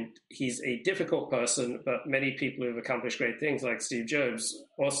 And he's a difficult person, but many people who've accomplished great things, like Steve Jobs,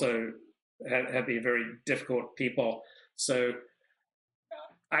 also have been very difficult people. So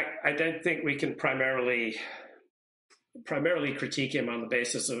I don't think we can primarily critique him on the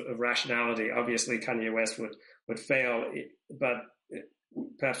basis of rationality. Obviously, Kanye West would fail, but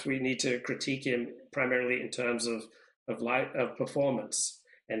perhaps we need to critique him primarily in terms of performance.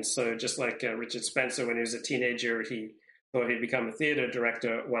 And so, just like Richard Spencer, when he was a teenager, he thought he'd become a theater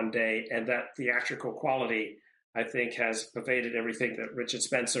director one day, and that theatrical quality, I think, has pervaded everything that Richard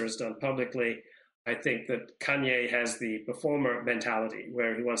Spencer has done publicly. I think that Kanye has the performer mentality,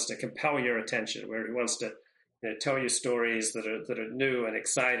 where he wants to compel your attention, where he wants to tell you stories that are new and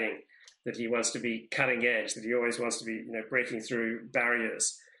exciting, that he wants to be cutting edge, that he always wants to be breaking through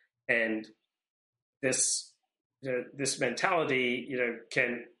barriers. And this mentality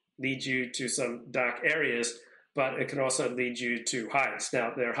can lead you to some dark areas, but it can also lead you to heights.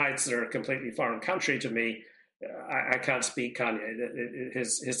 Now, there are heights that are a completely foreign country to me. I can't speak Kanye.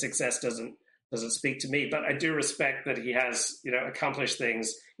 His success doesn't speak to me, but I do respect that he has accomplished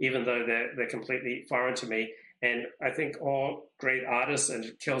things, even though they're completely foreign to me. And I think all great artists, and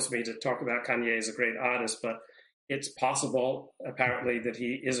it kills me to talk about Kanye as a great artist, but it's possible, apparently, that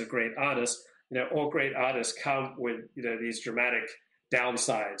he is a great artist. All great artists come with these dramatic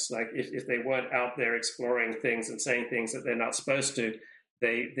downsides. Like if they weren't out there exploring things and saying things that they're not supposed to,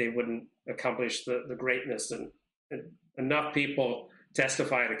 they wouldn't accomplish the greatness. And enough people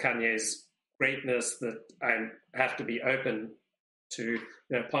testify to Kanye's greatness that I have to be open to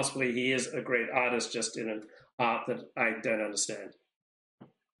possibly he is a great artist, just in an art that I don't understand.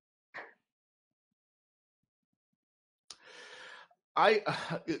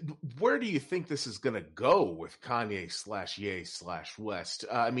 Where do you think this is going to go with Kanye/Ye/West?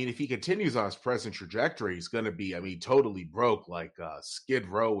 I mean, if he continues on his present trajectory, he's going to be, totally broke, like Skid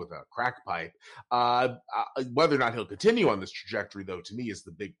Row with a crack pipe. Whether or not he'll continue on this trajectory, though, to me is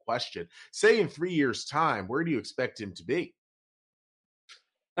the big question. Say in 3 years' time, where do you expect him to be?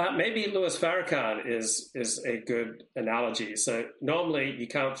 Maybe Louis Farrakhan is a good analogy. So normally you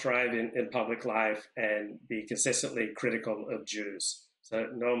can't thrive in public life and be consistently critical of Jews. So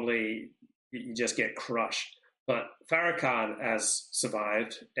normally you just get crushed. But Farrakhan has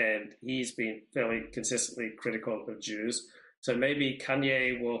survived, and he's been fairly consistently critical of Jews. So maybe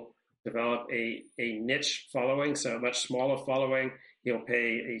Kanye will develop a niche following, so a much smaller following. He'll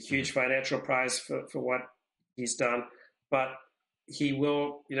pay a huge financial price for what he's done. But he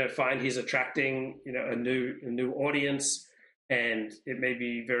will, find he's attracting, a new audience, and it may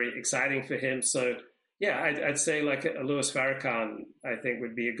be very exciting for him. So, yeah, I'd say like a Louis Farrakhan, I think,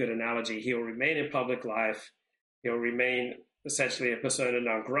 would be a good analogy. He'll remain in public life. He'll remain essentially a persona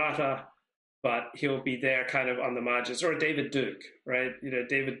non grata, but he'll be there kind of on the margins. Or a David Duke, right?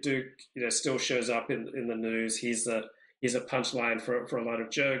 David Duke, still shows up in the news. He's a punchline for a lot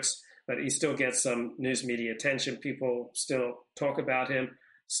of jokes, but he still gets some news media attention. People still talk about him.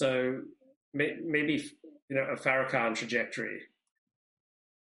 So maybe, a Farrakhan trajectory.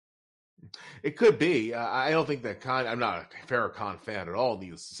 It could be. I don't think that I'm not a Farrakhan fan at all,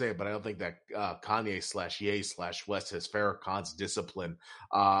 needless to say, but I don't think that Kanye/Ye/West has Farrakhan's discipline.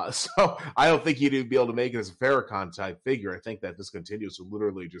 So I don't think he'd be able to make it as a Farrakhan type figure. I think that this continues to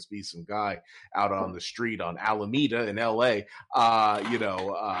literally just be some guy out on the street on Alameda in LA,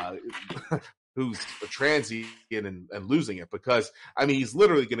 who's a transient and losing it, because he's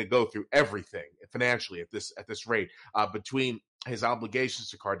literally going to go through everything financially at this rate, between his obligations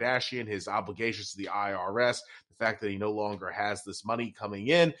to Kardashian, his obligations to the IRS, the fact that he no longer has this money coming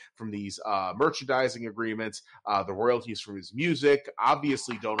in from these merchandising agreements, the royalties from his music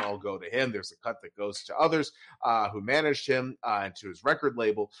obviously don't all go to him. There's a cut that goes to others who managed him and to his record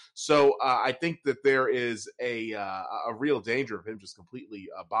label. So I think that there is a real danger of him just completely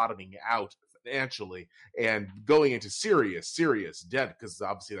bottoming out financially and going into serious debt, because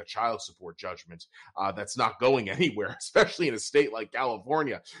obviously the child support judgment that's not going anywhere, especially in a state like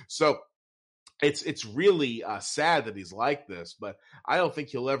California. So it's really sad that he's like this, but I don't think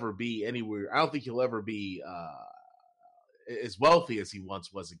he'll ever be anywhere. I don't think he'll ever be as wealthy as he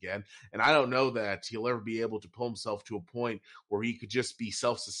once was again. And I don't know that he'll ever be able to pull himself to a point where he could just be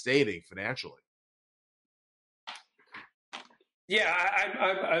self-sustaining financially. Yeah,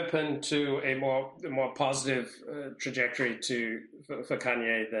 I'm open to a more positive trajectory for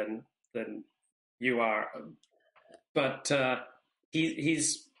Kanye than you are, but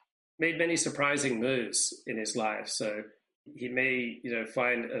he's made many surprising moves in his life. So he may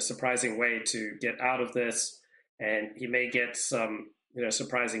find a surprising way to get out of this, and he may get some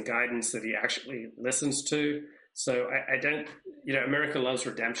surprising guidance that he actually listens to. So I don't America loves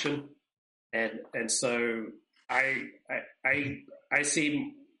redemption, and so I, I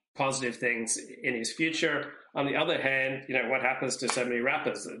see positive things in his future. On the other hand, what happens to so many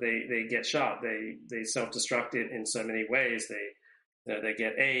rappers? They get shot. They self-destruct in so many ways. They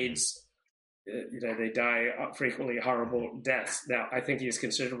get AIDS. They die frequently horrible deaths. Now, I think he's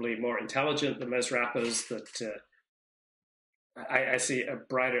considerably more intelligent than most rappers. That I see a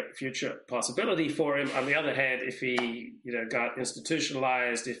brighter future possibility for him. On the other hand, if he got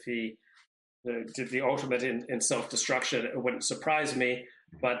institutionalized, if he did the ultimate in self-destruction, it wouldn't surprise me.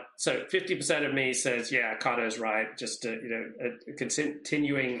 But so 50% of me says, yeah, Kato's right. Just a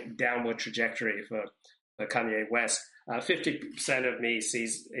continuing downward trajectory for Kanye West. 50% of me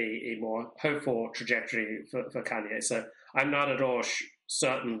sees a more hopeful trajectory for Kanye. So I'm not at all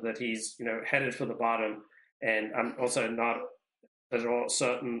certain that he's headed for the bottom, and I'm also not at all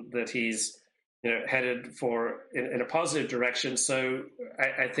certain that he's headed for in a positive direction. So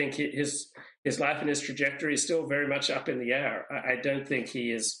I think his life and his trajectory is still very much up in the air. I don't think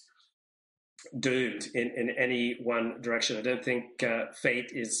he is doomed in any one direction. I don't think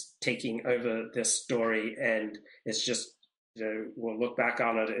fate is taking over this story, and it's just we'll look back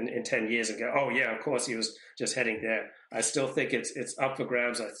on it in 10 years and go, oh yeah, of course he was just heading there. I still think it's up for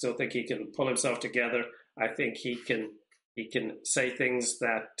grabs. I still think he can pull himself together. I think he can say things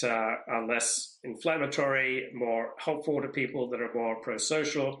that are less inflammatory, more helpful to people, that are more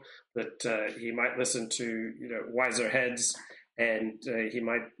pro-social, that he might listen to wiser heads, and he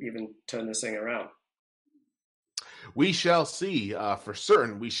might even turn this thing around. We shall see. For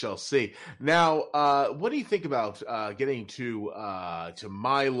certain, we shall see. Now, what do you think about getting to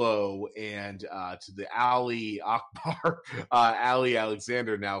Milo and to the Ali Akbar, Ali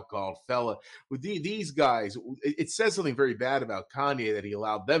Alexander, now called Fella? With these guys, it says something very bad about Kanye that he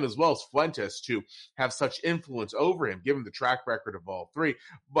allowed them, as well as Fuentes, to have such influence over him, given the track record of all three.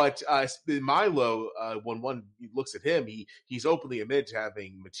 But Milo, when one looks at him, he's openly admitted to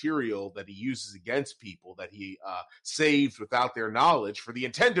having material that he uses against people, that he saved without their knowledge for the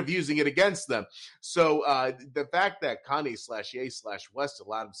intent of using it against them. So the fact that Kanye /Ye/West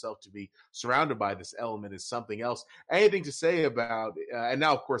allowed himself to be surrounded by this element is something else. Anything to say about, and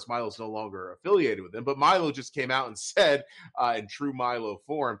now of course Milo's no longer affiliated with him, but Milo just came out and said in true Milo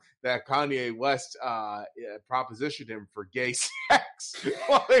form that Kanye West propositioned him for gay sex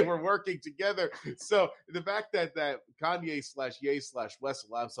while they were working together. So the fact that Kanye /Ye/West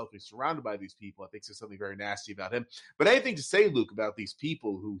allowed himself to be surrounded by these people, I think says something very nasty about him. But anything to say, Luke, about these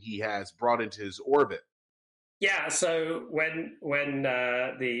people who he has brought into his orbit? Yeah, so when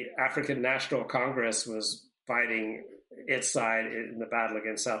the African National Congress was fighting its side in the battle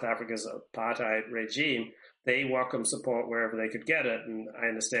against South Africa's apartheid regime, they welcomed support wherever they could get it, and I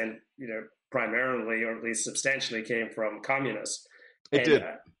understand, primarily, or at least substantially, came from communists. It did.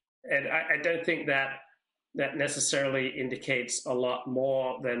 And I don't think that necessarily indicates a lot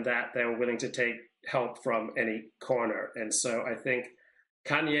more than that they were willing to take help from any corner. And so I think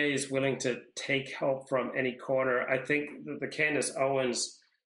Kanye is willing to take help from any corner. I think the Candace Owens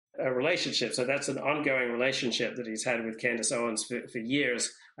relationship, so that's an ongoing relationship that he's had with Candace Owens for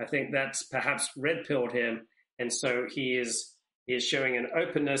years. I think that's perhaps red-pilled him. And so he is showing an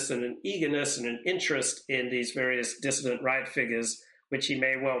openness and an eagerness and an interest in these various dissident right figures, which he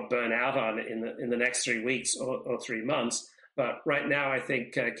may well burn out on in the next 3 weeks or 3 months. But right now, I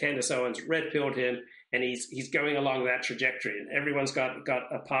think Candace Owens red-pilled him, and he's going along that trajectory. And everyone's got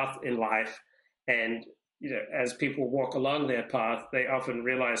a path in life, and as people walk along their path, they often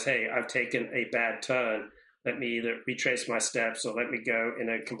realize, hey, I've taken a bad turn. Let me either retrace my steps or let me go in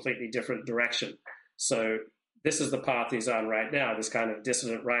a completely different direction. So this is the path he's on right now, this kind of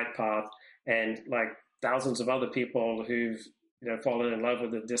dissident right path. And like thousands of other people who've fallen in love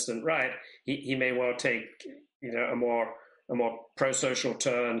with the dissident right, he may well take a more pro-social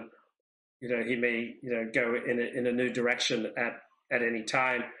turn. He may go in a new direction at any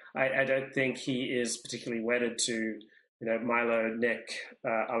time. I don't think he is particularly wedded to Milo, Nick,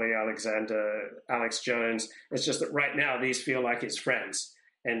 Ali Alexander, Alex Jones. It's just that right now these feel like his friends,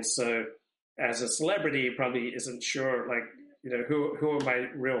 and so as a celebrity, he probably isn't sure, like, who are my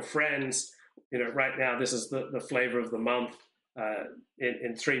real friends? Right now, this is the flavor of the month.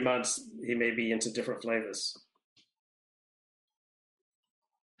 In 3 months, he may be into different flavors.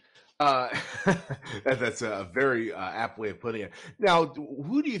 Uh, that's a very apt way of putting it. Now,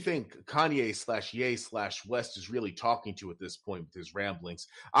 who do you think Kanye /Ye /West is really talking to at this point with his ramblings?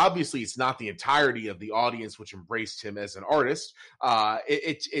 Obviously, it's not the entirety of the audience which embraced him as an artist.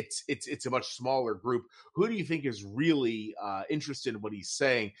 It's a much smaller group. Who do you think is really interested in what he's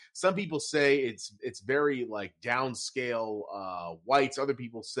saying? Some people say it's very like downscale whites. Other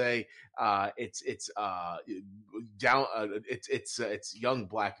people say it's young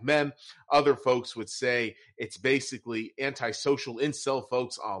black men. Other folks would say it's basically antisocial incel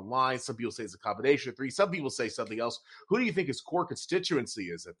folks online. Some people say it's a combination of three. Some people say something else. Who do you think his core constituency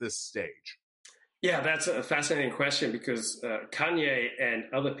is at this stage? Yeah, that's a fascinating question because Kanye and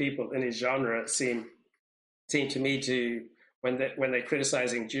other people in his genre seem to me to, when they're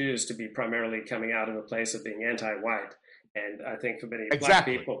criticizing Jews, to be primarily coming out of a place of being anti-white. And I think for many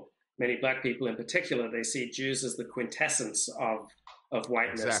black people in particular, they see Jews as the quintessence of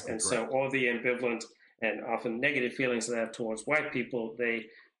whiteness. Exactly, and correct. so all the ambivalent and often negative feelings they have towards white people, they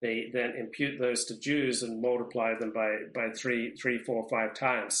then impute those to Jews and multiply them by three, 4, 5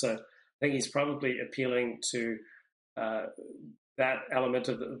 times. So I think he's probably appealing to that element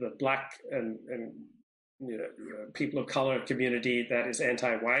of the black and people of color community that is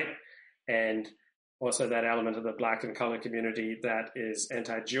anti-white, and also that element of the black and color community that is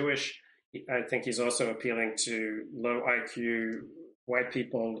anti-Jewish. I think he's also appealing to low IQ white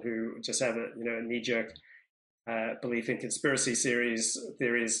people who just have a knee-jerk belief in conspiracy theories,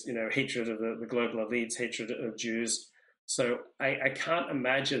 hatred of the global elites, hatred of Jews. So I can't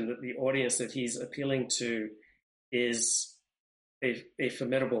imagine that the audience that he's appealing to is a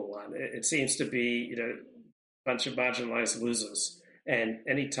formidable one. It seems to be a bunch of marginalized losers. And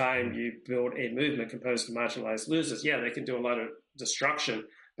anytime you build a movement composed of marginalized losers, yeah, they can do a lot of destruction,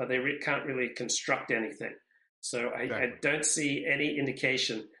 but they can't really construct anything. So I don't see any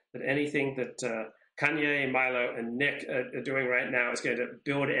indication that anything that Kanye, Milo, and Nick are doing right now is going to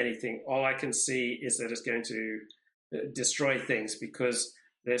build anything. All I can see is that it's going to destroy things because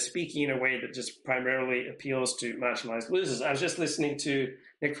they're speaking in a way that just primarily appeals to marginalized losers. I was just listening to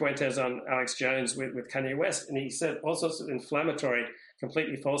Nick Fuentes on Alex Jones with Kanye West, and he said all sorts of inflammatory,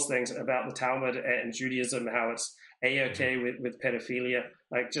 completely false things about the Talmud and Judaism, how it's A-OK with pedophilia,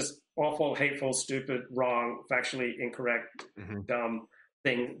 like just awful, hateful, stupid, wrong, factually incorrect, dumb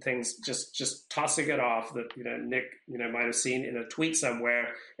things, just tossing it off that, Nick, might have seen in a tweet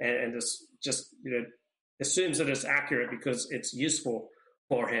somewhere and just assumes that it's accurate because it's useful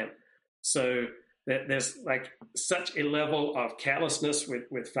for him. So there's like such a level of carelessness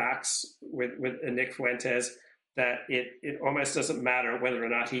with facts with Nick Fuentes that it almost doesn't matter whether or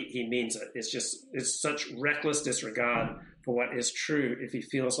not he means it. It's such reckless disregard for what is true if he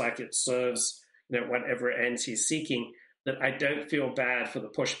feels like it serves whatever ends he's seeking, that I don't feel bad for the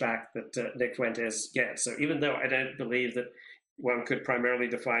pushback that Nick Fuentes gets. So even though I don't believe that one could primarily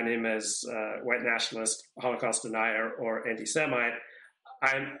define him as white nationalist, Holocaust denier, or anti-Semite,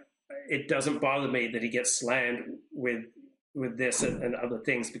 it doesn't bother me that he gets slammed with this and other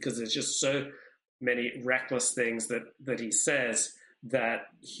things, because there's just so many reckless things that he says that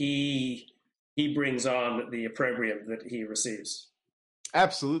he brings on the opprobrium that he receives.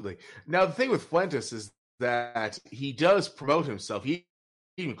 Absolutely. Now, the thing with Fuentes is that he does promote himself. He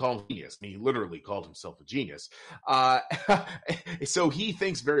even called him a genius. I mean, he literally called himself a genius. So he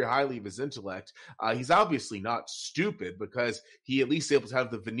thinks very highly of his intellect. He's obviously not stupid because he at least able to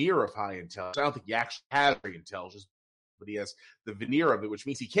have the veneer of high intelligence. I don't think he actually has high intelligence, but he has the veneer of it, which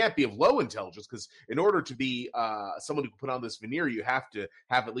means he can't be of low intelligence, because in order to be someone who can put on this veneer, you have to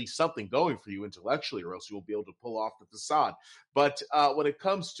have at least something going for you intellectually, or else you will be able to pull off the facade. But when it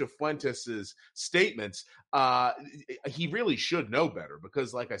comes to Fuentes' statements, he really should know better,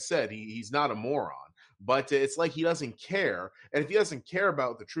 because like I said, he's not a moron. But it's like he doesn't care. And if he doesn't care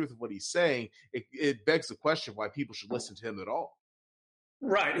about the truth of what he's saying, it begs the question why people should listen to him at all.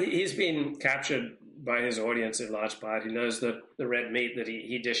 Right. He's been captured by his audience in large part. He knows the red meat that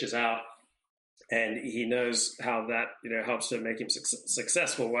he dishes out, and he knows how that helps to make him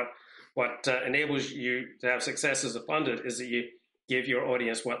successful. What enables you to have success as a pundit is that you give your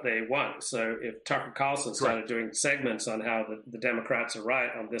audience what they want. So if Tucker Carlson started doing segments on how the Democrats are right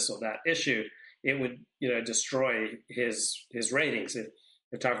on this or that issue, it would destroy his ratings.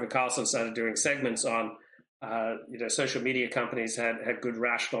 If Tucker Carlson started doing segments on social media companies had good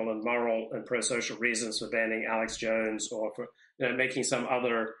rational and moral and pro-social reasons for banning Alex Jones, or for making some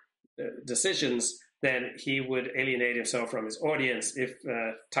other decisions, then he would alienate himself from his audience. If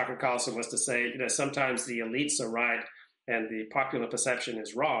Tucker Carlson was to say, sometimes the elites are right and the popular perception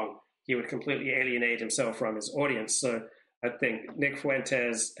is wrong, he would completely alienate himself from his audience. So I think Nick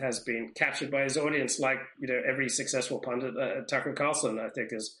Fuentes has been captured by his audience, like every successful pundit. Tucker Carlson, I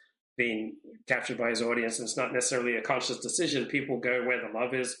think, has been captured by his audience. And it's not necessarily a conscious decision. People go where the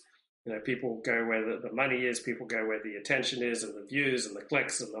love is. People go where the money is. People go where the attention is, and the views, and the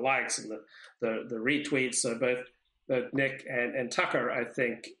clicks, and the likes, and the retweets. So both Nick and Tucker, I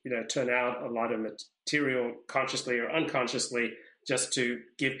think, turn out a lot of material, consciously or unconsciously, just to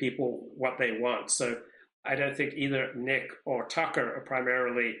give people what they want. So I don't think either Nick or Tucker are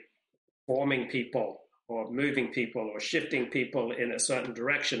primarily forming people or moving people or shifting people in a certain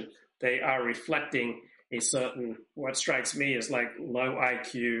direction. They are reflecting a certain, what strikes me as like low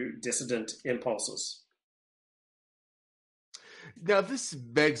IQ dissident impulses. Now, this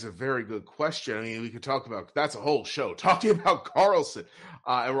begs a very good question. I mean, we could talk about, that's a whole show, talking about Carlson.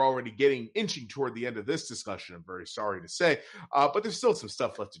 And we're already inching toward the end of this discussion, I'm very sorry to say. But there's still some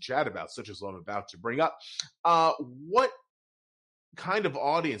stuff left to chat about, such as what I'm about to bring up. What kind of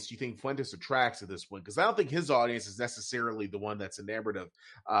audience do you think Fuentes attracts at this point? Because I don't think his audience is necessarily the one that's enamored of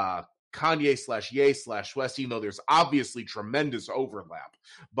Kanye/Ye/West, even though there's obviously tremendous overlap.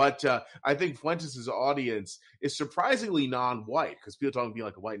 But I think Fuentes' audience is surprisingly non-white, because people talk about being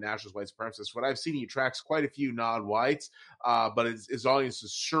like a white nationalist, white supremacist. What I've seen, he attracts quite a few non-whites, but his audience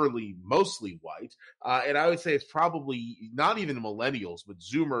is surely mostly white. And I would say it's probably not even millennials, but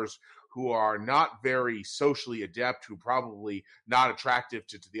Zoomers who are not very socially adept, who probably not attractive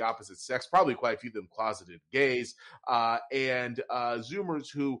to the opposite sex, probably quite a few of them closeted gays, and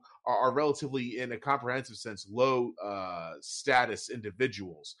Zoomers who are relatively, in a comprehensive sense, low status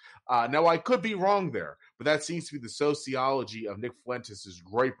individuals. Now, I could be wrong there, but that seems to be the sociology of Nick Fuentes'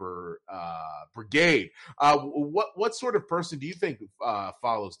 Groyper brigade. What sort of person do you think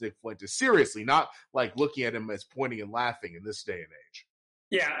follows Nick Fuentes? Seriously, not like looking at him as pointing and laughing in this day and age.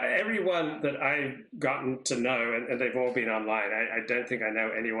 Yeah, everyone that I've gotten to know, and they've all been online, I don't think I know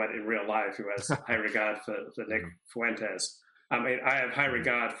anyone in real life who has high regard for Nick Fuentes. I mean, I have high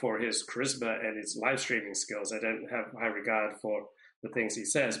regard for his charisma and his live streaming skills. I don't have high regard for the things he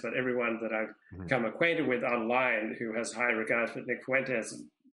says, but everyone that I've become acquainted with online who has high regard for Nick Fuentes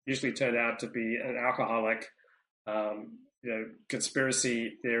usually turned out to be an alcoholic,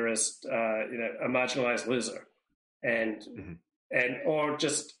 conspiracy theorist, a marginalized loser. And or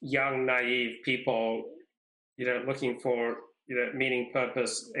just young, naive people, looking for, meaning,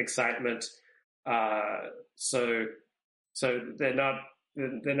 purpose, excitement. So they're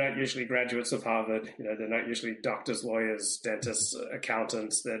not usually graduates of Harvard. They're not usually doctors, lawyers, dentists,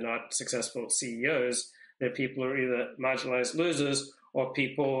 accountants. They're not successful CEOs. They're people who are either marginalized losers or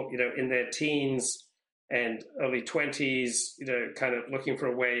people, in their teens and early 20s, kind of looking for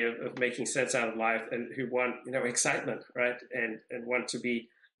a way of making sense out of life, and who want, excitement, right? And want to be,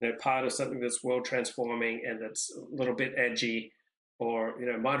 part of something that's world transforming and that's a little bit edgy or,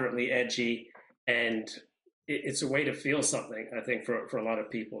 moderately edgy. And it's a way to feel something, I think, for a lot of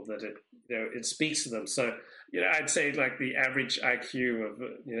people, that it speaks to them. So, I'd say like the average IQ of,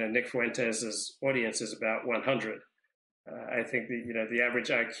 Nick Fuentes' audience is about 100. I think the average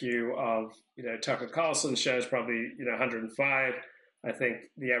IQ of Tucker Carlson shows probably 105. I think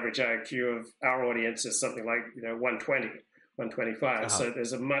the average IQ of our audience is something like 120, 125. So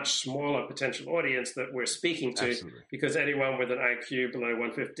there's a much smaller potential audience that we're speaking to. Absolutely. Because anyone with an IQ below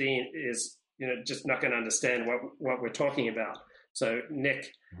 115 is just not going to understand what we're talking about. So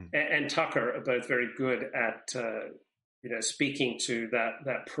Nick and Tucker are both very good at speaking to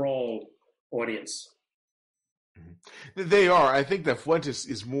that prole audience. They are. I think that Fuentes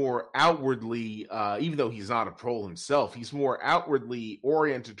is more outwardly, even though he's not a prole himself, he's more outwardly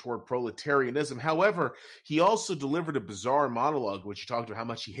oriented toward proletarianism. However, he also delivered a bizarre monologue, which he talked about how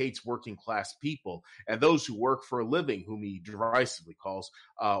much he hates working class people and those who work for a living, whom he derisively calls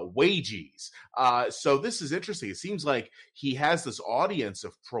wages. So this is interesting. It seems like he has this audience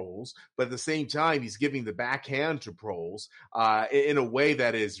of proles, but at the same time, he's giving the backhand to proles in a way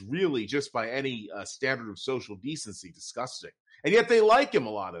that is really, just by any standard of social decency, disgusting. And yet they like him, a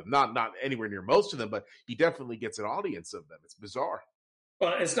lot of them. Not anywhere near most of them, but he definitely gets an audience of them. It's bizarre.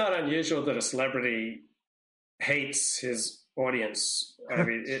 Well, it's not unusual that a celebrity hates his audience. I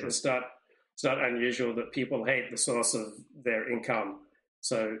mean, it's not unusual that people hate the source of their income.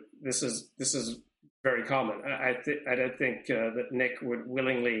 So this is very common. I don't think that Nick would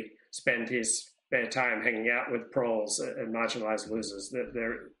willingly spend his spare time hanging out with proles and marginalized losers.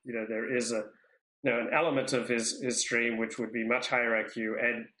 There is an element of his stream which would be much higher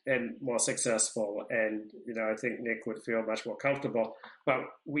IQ and more successful, and I think Nick would feel much more comfortable. But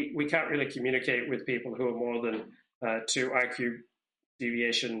we can't really communicate with people who are more than two IQ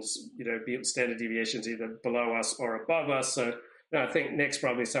deviations, standard deviations either below us or above us. So I think Nick's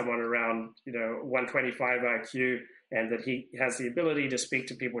probably someone around 125 IQ, and that he has the ability to speak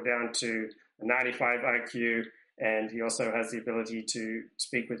to people down to 95 IQ. And he also has the ability to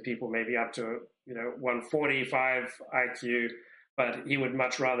speak with people maybe up to 145 IQ, but he would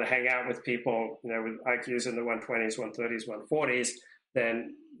much rather hang out with people with IQs in the 120s, 130s, 140s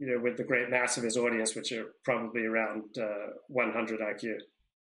than with the great mass of his audience, which are probably around 100 IQ.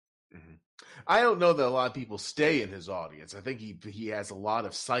 Mm-hmm. I don't know that a lot of people stay in his audience. I think he has a lot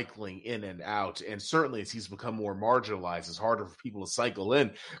of cycling in and out, and certainly as he's become more marginalized, it's harder for people to cycle in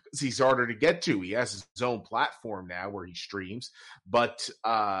because he's harder to get to. He has his own platform now where he streams, but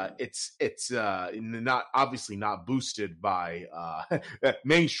it's not obviously not boosted by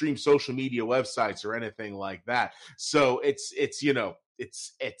mainstream social media websites or anything like that. So it's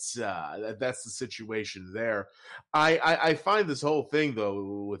that's the situation there. I find this whole thing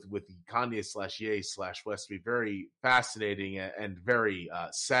though with Kanye /Ye/West to be very fascinating and very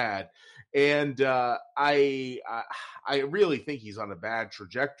sad, and I really think he's on a bad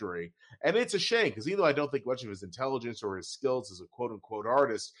trajectory, and it's a shame because even though I don't think much of his intelligence or his skills as a quote unquote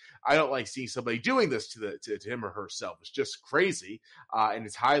artist, I don't like seeing somebody doing this to him or herself. It's just crazy, and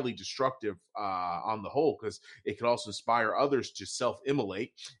it's highly destructive on the whole because it can also inspire others to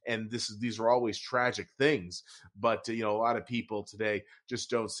self-immolate, and these are always tragic things. But a lot of people today just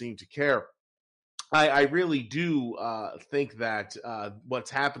don't seem to care. I really do think that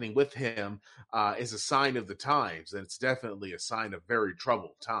what's happening with him is a sign of the times, and it's definitely a sign of very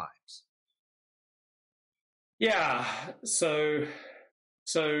troubled times. Yeah. So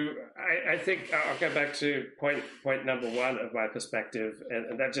I think I'll go back to point number one of my perspective,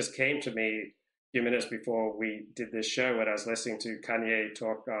 and that just came to me a few minutes before we did this show when I was listening to Kanye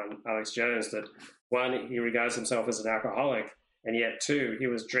talk on Alex Jones, that one, he regards himself as an alcoholic, and yet two, he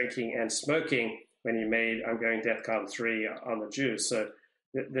was drinking and smoking when he made I'm Going DEFCON 3 on the juice. So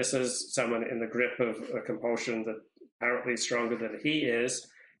this is someone in the grip of a compulsion that apparently is stronger than he is.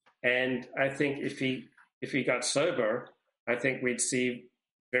 And I think if he got sober, I think we'd see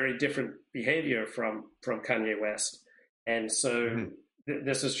very different behavior from Kanye West. And so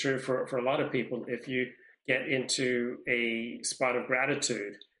this is true for a lot of people. If you get into a spot of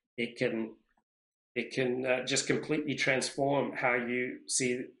gratitude, it can just completely transform how you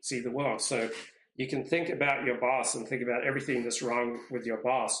see the world. So you can think about your boss and think about everything that's wrong with your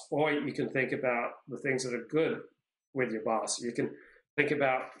boss, or you can think about the things that are good with your boss. You can think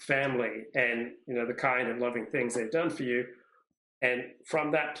about family and the kind and loving things they've done for you, and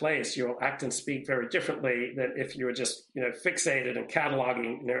from that place you'll act and speak very differently than if you were just fixated and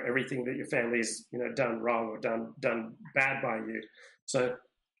cataloging everything that your family's done wrong or done bad by you. So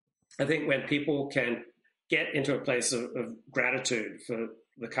I think when people can get into a place of gratitude for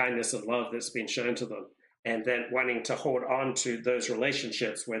the kindness and love that's been shown to them, and then wanting to hold on to those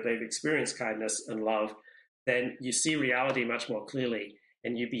relationships where they've experienced kindness and love, then you see reality much more clearly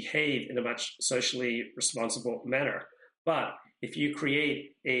and you behave in a much socially responsible manner. But if you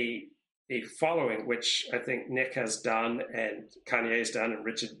create a following, which I think Nick has done and Kanye has done and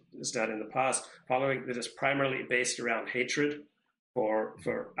Richard has done in the past, following that is primarily based around hatred for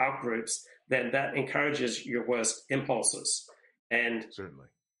outgroups, then that encourages your worst impulses. And certainly,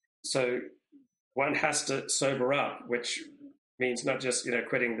 so one has to sober up, which means not just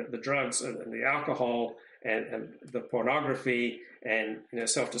quitting the drugs and the alcohol and the pornography and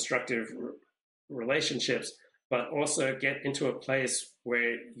self-destructive relationships, but also get into a place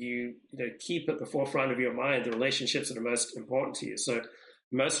where you keep at the forefront of your mind the relationships that are most important to you. So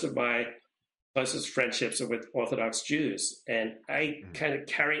most of my closest friendships are with Orthodox Jews, and I kind of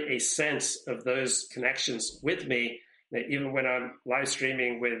carry a sense of those connections with me, even when I'm live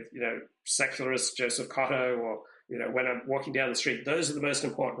streaming with secularist Joseph Cotto, or when I'm walking down the street. Those are the most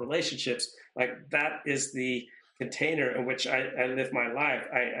important relationships. Like, that is the container in which I live my life.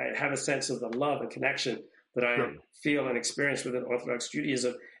 I have a sense of the love and connection that I feel and experience within Orthodox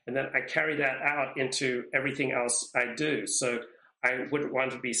Judaism, and then I carry that out into everything else I do. So I wouldn't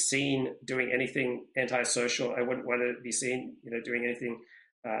want to be seen doing anything antisocial. I wouldn't want to be seen, doing anything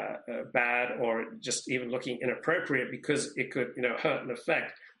bad or just even looking inappropriate, because it could, hurt and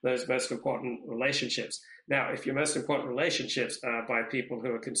affect those most important relationships. Now, if your most important relationships are by people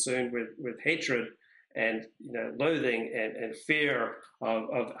who are consumed with hatred and loathing and fear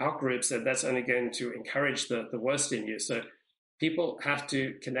of outgroups, then that's only going to encourage the worst in you. So people have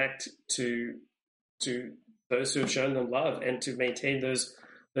to connect to to those who have shown them love and to maintain those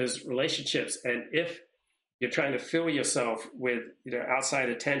relationships. And if you're trying to fill yourself with outside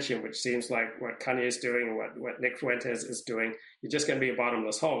attention, which seems like what Kanye is doing and what Nick Fuentes is doing, you're just going to be a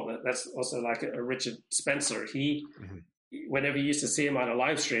bottomless hole. That's also like a Richard Spencer. He, whenever you used to see him on a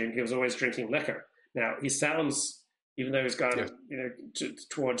live stream, he was always drinking liquor. Now he sounds, even though he's gone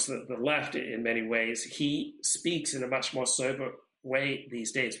towards the left in many ways, he speaks in a much more sober way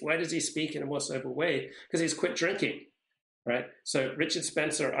these days. Why does he speak in a more sober way? Because he's quit drinking. Right. So Richard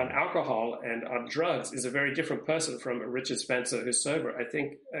Spencer on alcohol and on drugs is a very different person from a Richard Spencer who's sober. I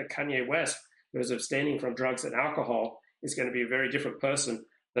think Kanye West, who is abstaining from drugs and alcohol, is going to be a very different person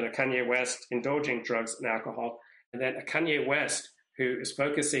than a Kanye West indulging drugs and alcohol. And then a Kanye West who is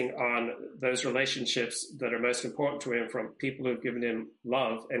focusing on those relationships that are most important to him from people who've given him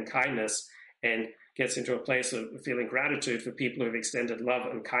love and kindness, and gets into a place of feeling gratitude for people who've extended love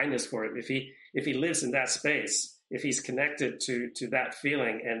and kindness for him. If he lives in that space, if he's connected to that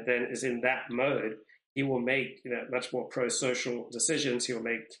feeling and then is in that mode, he will make much more pro-social decisions. He will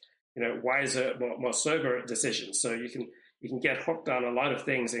make wiser, more sober decisions. So you can get hooked on a lot of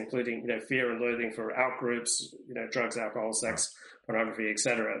things, including fear and loathing for out groups, drugs, alcohol, sex, pornography,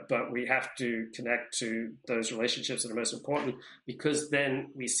 etc. But we have to connect to those relationships that are most important, because then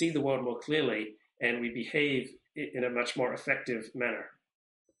we see the world more clearly and we behave in a much more effective manner.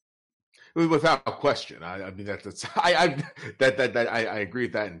 Without question, I mean I agree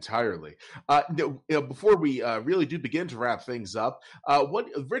with that entirely. Before we really do begin to wrap things up, what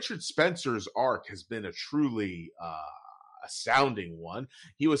Richard Spencer's arc has been a truly astounding one.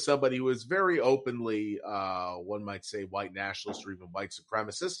 He was somebody who was very openly, one might say, white nationalist or even white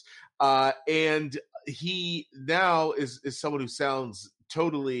supremacist, and he now is someone who sounds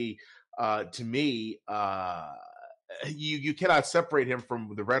totally, to me, you cannot separate him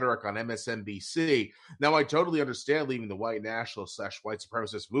from the rhetoric on MSNBC. Now, I totally understand leaving the white nationalist / white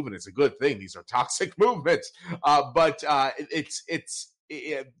supremacist movement. It's a good thing. These are toxic movements. But it's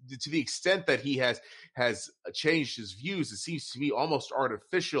to the extent that he has changed his views, it seems to me almost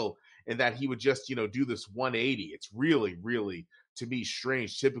artificial in that he would just, do this 180. It's really, really, to me,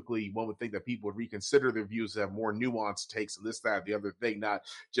 strange. Typically, one would think that people would reconsider their views, have more nuanced takes on this, that, the other thing, not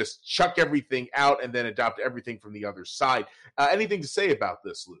just chuck everything out and then adopt everything from the other side. Anything to say about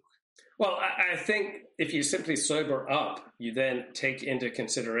this, Luke? Well, I think if you simply sober up, you then take into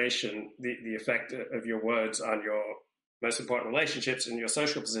consideration the effect of your words on your most important relationships and your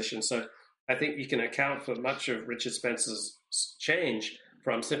social position. So I think you can account for much of Richard Spencer's change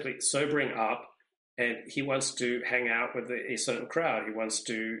from simply sobering up, and he wants to hang out with a certain crowd. He wants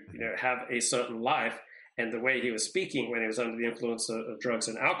to have a certain life, and the way he was speaking when he was under the influence of drugs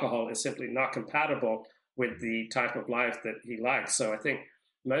and alcohol is simply not compatible with the type of life that he likes. So I think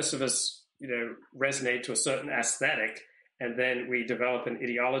most of us resonate to a certain aesthetic, and then we develop an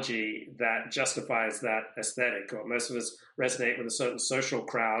ideology that justifies that aesthetic. Or most of us resonate with a certain social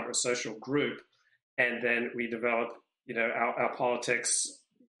crowd or social group, and then we develop our politics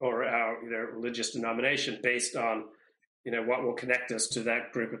or our religious denomination based on what will connect us to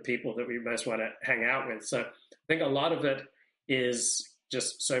that group of people that we most want to hang out with. So I think a lot of it is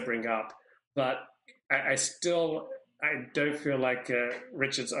just sobering up, but I don't feel like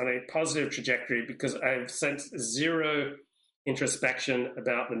Richard's on a positive trajectory, because I've sensed zero introspection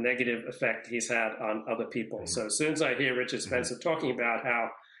about the negative effect he's had on other people. So as soon as I hear Richard Spencer talking about how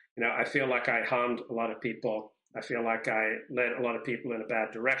I feel like I harmed a lot of people, I feel like I led a lot of people in a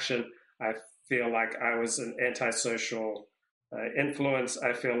bad direction, I feel like I was an antisocial influence,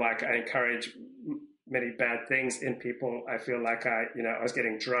 I feel like I encouraged many bad things in people, I feel like I was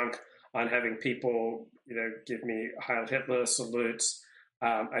getting drunk on having people give me Heil Hitler salutes.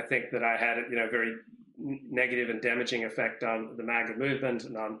 I think that I had a very negative and damaging effect on the MAGA movement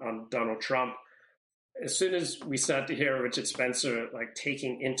and on Donald Trump. As soon as we start to hear Richard Spencer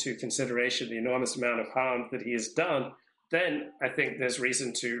taking into consideration the enormous amount of harm that he has done, then I think there's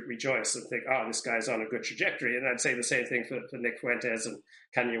reason to rejoice and think, this guy's on a good trajectory. And I'd say the same thing for Nick Fuentes and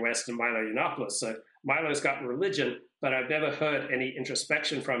Kanye West and Milo Yiannopoulos. So Milo's got religion, but I've never heard any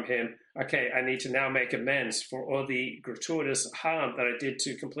introspection from him. Okay, I need to now make amends for all the gratuitous harm that I did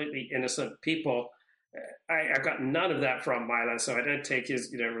to completely innocent people. I've got none of that from Milo, so I don't take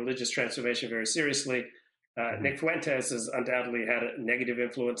his religious transformation very seriously. Nick Fuentes has undoubtedly had a negative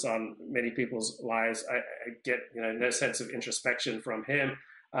influence on many people's lives. I get no sense of introspection from him.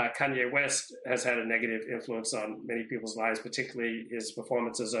 Kanye West has had a negative influence on many people's lives, particularly his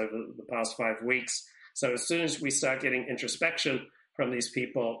performances over the past 5 weeks. So as soon as we start getting introspection from these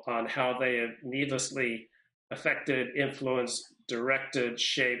people on how they have needlessly affected, influenced, directed,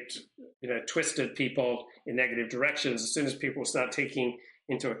 shaped, twisted people in negative directions. As soon as people start taking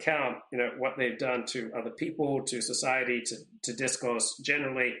into account, what they've done to other people, to society, to discourse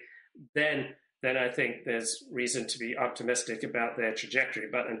generally, then I think there's reason to be optimistic about their trajectory.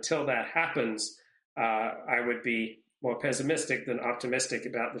 But until that happens, I would be more pessimistic than optimistic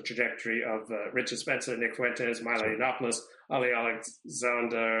about the trajectory of Richard Spencer, Nick Fuentes, Milo Yiannopoulos, Ali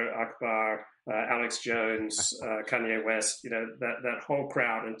Alexander Akbar, Alex Jones, Kanye West, that whole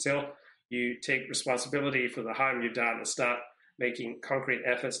crowd, until you take responsibility for the harm you've done and start making concrete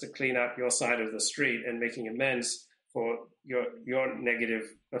efforts to clean up your side of the street and making amends for your negative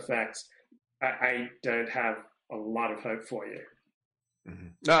effects. I don't have a lot of hope for you. Mm-hmm.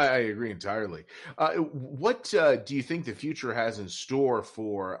 No, I agree entirely. What do you think the future has in store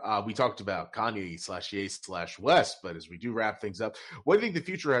for, we talked about Kanye /Ye /West, but as we do wrap things up, what do you think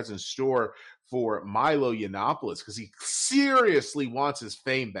the future has in store for Milo Yiannopoulos? Because he seriously wants his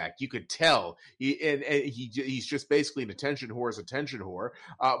fame back. You could tell. He's just basically an attention whore,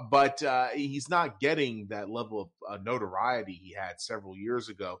 but he's not getting that level of notoriety he had several years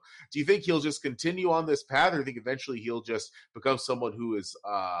ago. Do you think he'll just continue on this path, or do you think eventually he'll just become someone who is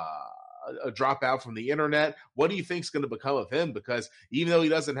a dropout from the internet? What do you think is going to become of him? Because even though he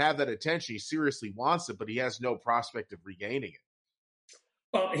doesn't have that attention, he seriously wants it, but he has no prospect of regaining it.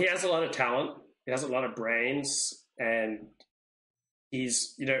 Well, he has a lot of talent. He has a lot of brains, and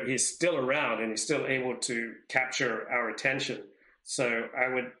he's still around, and he's still able to capture our attention. So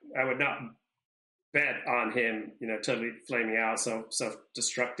I would not bet on him, totally flaming out,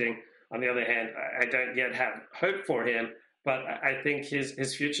 self-destructing. On the other hand, I don't yet have hope for him, but I think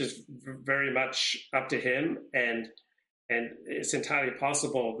his future is very much up to him, and it's entirely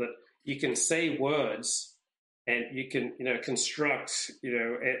possible that you can say words and you can construct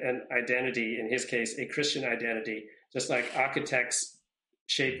an identity, in his case a Christian identity, just like architects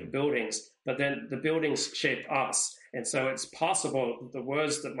shape buildings, but then the buildings shape us. And so it's possible the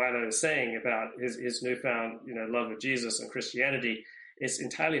words that Milo is saying about his newfound love of Jesus and Christianity, it's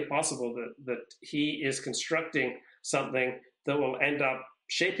entirely possible that he is constructing something that will end up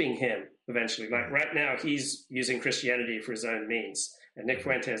shaping him eventually. Like right now, he's using Christianity for his own means, and Nick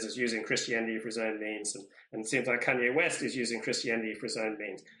Fuentes is using Christianity for his own means, and it seems like Kanye West is using Christianity for his own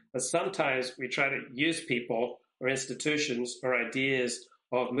means. But sometimes we try to use people or institutions or ideas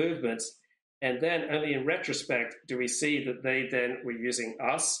or movements, and then only in retrospect do we see that they then were using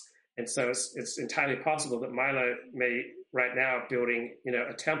us. And so it's entirely possible that Milo may right now building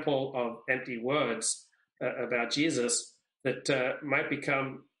a temple of empty words about Jesus that might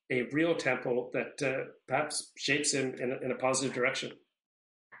become a real temple that perhaps shapes him in a positive direction.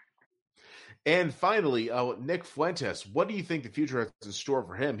 And finally, Nick Fuentes, what do you think the future has in store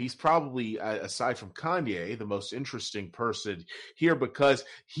for him? He's probably, aside from Kanye, the most interesting person here because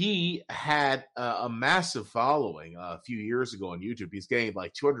he had a massive following a few years ago on YouTube. He's getting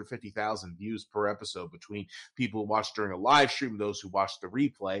like 250,000 views per episode between people who watched during a live stream and those who watched the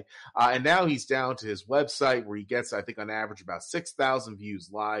replay. And now he's down to his website where he gets, I think, on average about 6,000 views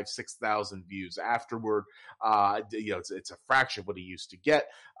live, 6,000 views afterward. It's a fraction of what he used to get.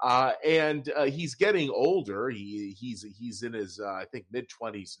 And he's getting older. He's in his I think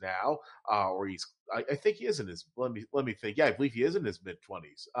mid-20s now, or I think he is in his. Let me think. Yeah, I believe he is in his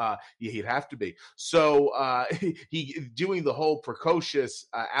mid-20s. He'd have to be. So he doing the whole precocious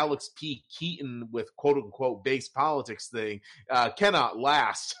Alex P. Keaton with quote unquote base politics thing cannot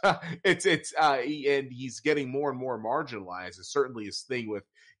last. And he's getting more and more marginalized. And certainly his thing with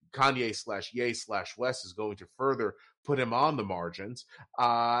Kanye /Ye /West is going to further put him on the margins.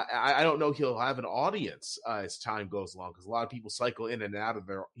 I don't know he'll have an audience as time goes along because a lot of people cycle in and out of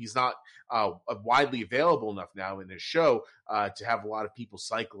there. He's not widely available enough now in his show to have a lot of people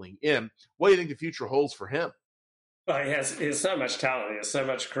cycling in. What do you think the future holds for him? Well, he has so much talent. He has so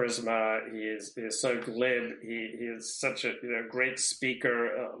much charisma. He is so glib. He is such a great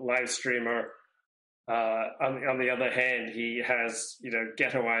speaker, live streamer. On the other hand, he has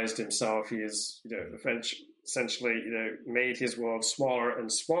ghettoized himself. He is essentially made his world smaller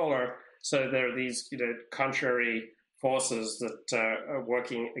and smaller. So there are these contrary forces that are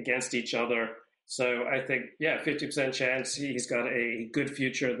working against each other. So I think 50% chance he's got a good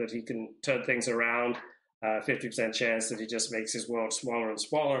future, that he can turn things around. 50% chance that he just makes his world smaller and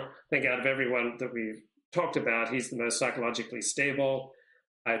smaller. I think out of everyone that we've talked about, he's the most psychologically stable.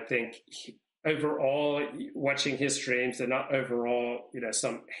 I think overall, watching his streams, they're not overall,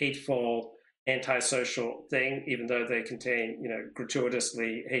 some hateful, antisocial thing, even though they contain,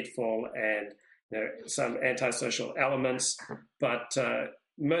 gratuitously hateful and some antisocial elements. But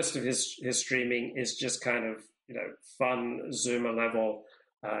most of his streaming is just kind of, fun Zoomer level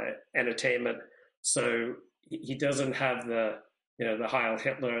entertainment. So he doesn't have the Heil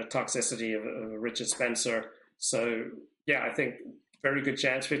Hitler toxicity of Richard Spencer. So yeah, I think very good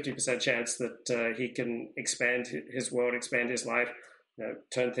chance, 50% chance that he can expand his world, expand his life,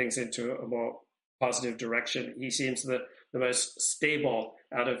 turn things into a more positive direction. He seems the most stable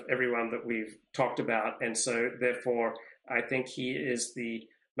out of everyone that we've talked about. And so therefore, I think he is the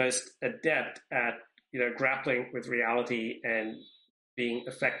most adept at, grappling with reality and being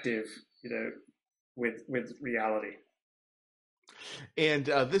effective, with reality. And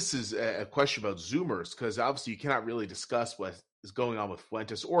this is a question about Zoomers, because obviously you cannot really discuss what is going on with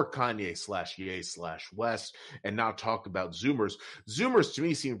Fuentes or Kanye/Ye/West and not talk about Zoomers. Zoomers, to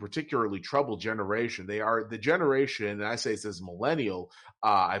me, seem a particularly troubled generation. They are the generation, and I say this as millennial,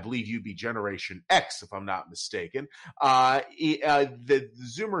 I believe you'd be Generation X, if I'm not mistaken. The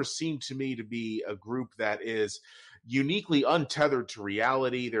Zoomers seem to me to be a group that is uniquely untethered to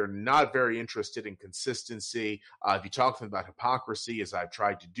reality. They're not very interested in consistency. If you talk to them about hypocrisy, as I've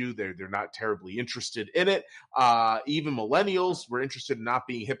tried to do, they're not terribly interested in it. Even millennials were interested in not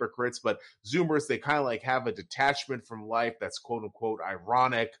being hypocrites, but Zoomers, they kind of like have a detachment from life that's quote unquote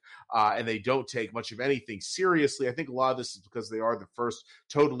ironic, and they don't take much of anything seriously. I think a lot of this is because they are the first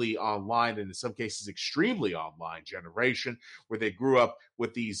totally online, and in some cases extremely online generation, where they grew up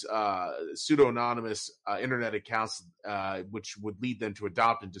with these pseudo-anonymous internet accounts, which would lead them to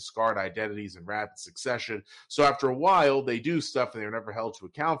adopt and discard identities in rapid succession. So after a while, they do stuff and they're never held to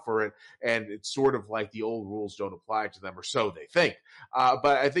account for it. And it's sort of like the old rules don't apply to them, or so they think.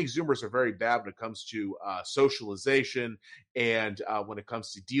 But I think Zoomers are very bad when it comes to socialization and when it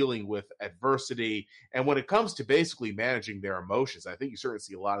comes to dealing with adversity and when it comes to basically managing their emotions. I think you certainly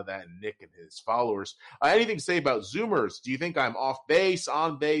see a lot of that in Nick and his followers. Anything to say about Zoomers? Do you think I'm off base,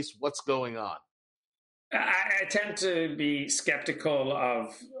 on base? What's going on? I tend to be skeptical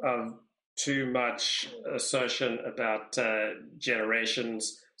of too much assertion about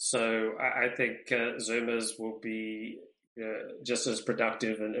generations. So I think Zoomers will be just as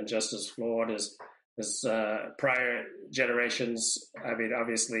productive and just as flawed as prior generations. I mean,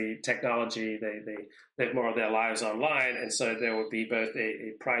 obviously, technology, they live more of their lives online, and so there will be both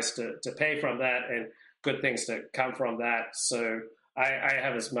a price to pay from that and good things to come from that. So I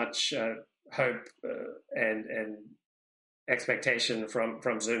have as much hope and expectation from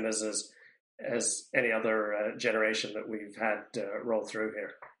Zoomers as any other generation that we've had roll through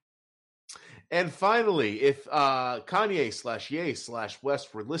here. And finally, if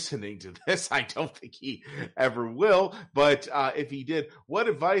Kanye/Ye/West were listening to this, I don't think he ever will, but if he did, what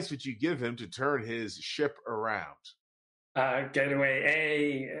advice would you give him to turn his ship around? Get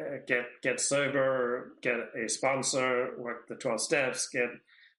away, get sober, get a sponsor, work the 12 steps, get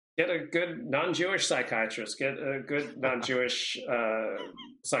a good non-Jewish psychiatrist, get a good non-Jewish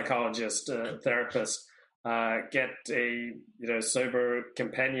psychologist, therapist, get a sober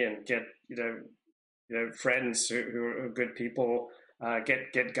companion, get friends who are good people,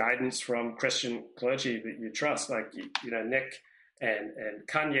 get guidance from Christian clergy that you trust, like Nick and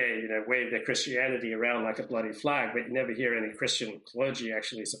Kanye, wave their Christianity around like a bloody flag, but you never hear any Christian clergy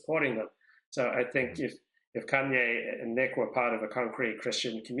actually supporting them. So I think if Kanye and Nick were part of a concrete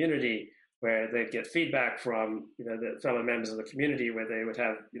Christian community where they'd get feedback from the fellow members of the community, where they would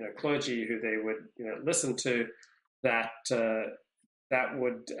have clergy who they would listen to, that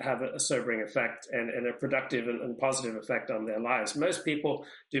would have a sobering effect and a productive and positive effect on their lives. Most people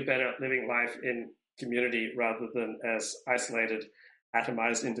do better living life in community rather than as isolated,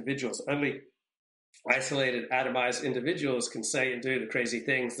 atomized individuals. Only isolated, atomized individuals can say and do the crazy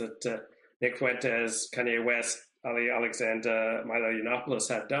things that Nick Fuentes, Kanye West, Ali Alexander, Milo Yiannopoulos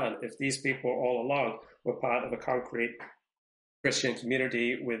have done. If these people all along were part of a concrete Christian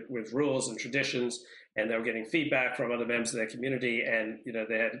community with rules and traditions, and they were getting feedback from other members of their community, and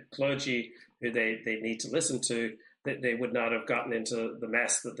they had clergy who they need to listen to, that they would not have gotten into the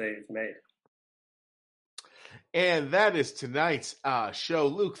mess that they've made. And that is tonight's show.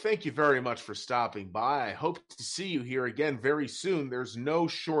 Luke, thank you very much for stopping by. I hope to see you here again very soon. There's no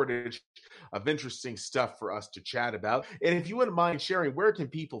shortage of interesting stuff for us to chat about. And if you wouldn't mind sharing, where can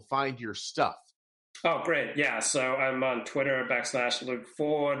people find your stuff? Oh, great. Yeah. So I'm on Twitter /Luke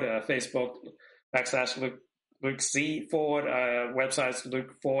Ford, Facebook /Luke C. Ford, website's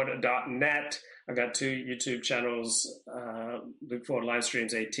lukeford.net. I've got 2 YouTube channels, Luke Ford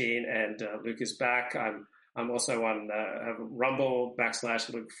Livestreams 18 and Luke is Back. I'm also on Rumble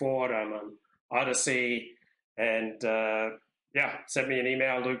 /Luke Ford. I'm on Odyssey. And send me an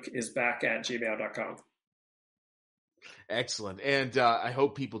email, lukeisback@gmail.com. Excellent. And I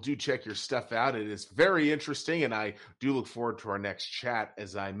hope people do check your stuff out. It is very interesting, and I do look forward to our next chat,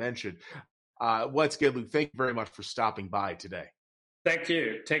 as I mentioned. Once again, Luke, thank you very much for stopping by today. Thank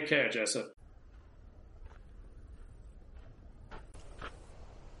you. Take care, Joseph.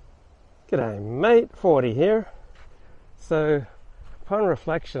 G'day, mate. 40 here. So, upon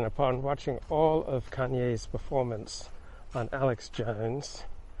reflection, upon watching all of Kanye's performance on Alex Jones,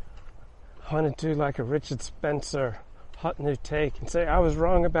 I want to do like a Richard Spencer hot new take and say I was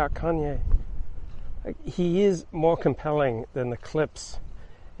wrong about Kanye. Like, he is more compelling than the clips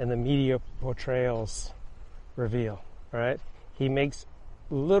and the media portrayals reveal, right? He makes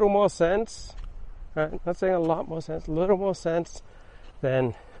a little more sense, right? I'm not saying a lot more sense, a little more sense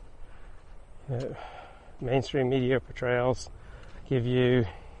than mainstream media portrayals give you.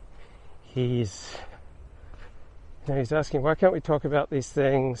 He's asking, why can't we talk about these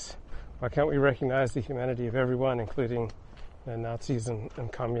things? Why can't we recognize the humanity of everyone, including Nazis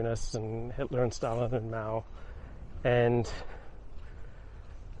and communists and Hitler and Stalin and Mao? And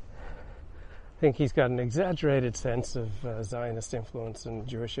I think he's got an exaggerated sense of Zionist influence and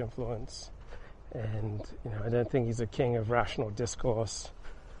Jewish influence. And, I don't think he's a king of rational discourse.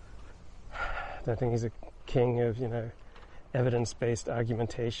 I don't think he's a king of, evidence-based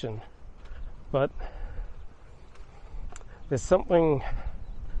argumentation. But there's something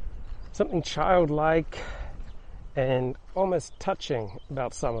childlike and almost touching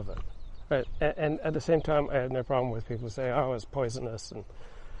about some of it. Right? And at the same time, I have no problem with people who say, oh, it's poisonous and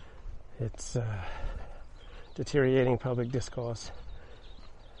it's deteriorating public discourse.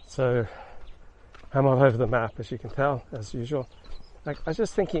 So I'm all over the map, as you can tell, as usual. I was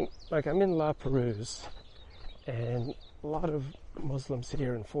just thinking, I'm in La Perouse, and a lot of Muslims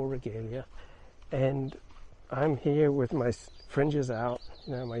here in full regalia, and I'm here with my fringes out,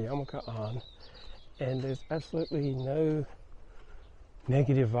 my yarmulke on, and there's absolutely no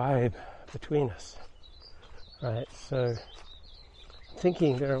negative vibe between us, right? So I'm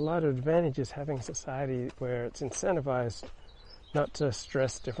thinking there are a lot of advantages having a society where it's incentivized not to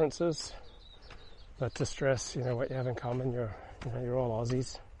stress differences, but to stress, what you have in common. You're all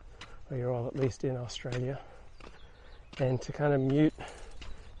Aussies, or you're all at least in Australia, and to kind of mute,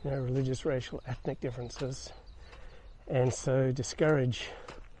 religious, racial, ethnic differences, and so discourage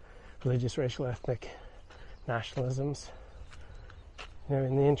religious, racial, ethnic nationalisms,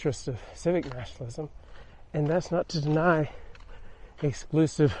 in the interest of civic nationalism. And that's not to deny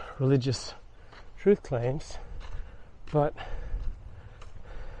exclusive religious truth claims, but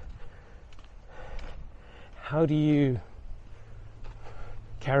how do you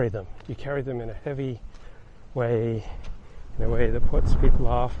carry them? Do you carry them in a heavy way, in a way that puts people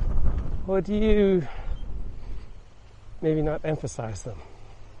off, or do you maybe not emphasize them?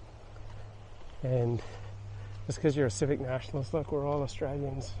 And just because you're a civic nationalist, look, we're all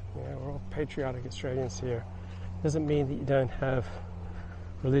Australians, we're all patriotic Australians here, doesn't mean that you don't have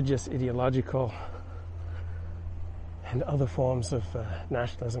religious, ideological, and other forms of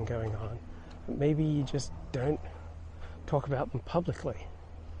nationalism going on. But maybe you just don't talk about them publicly,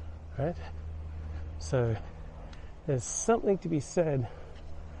 right? So there's something to be said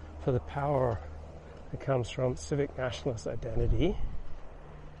for the power that comes from civic nationalist identity,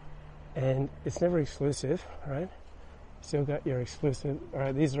 and it's never exclusive, right? You still got your exclusive, all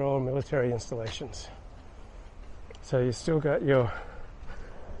right, these are all military installations. So you still got your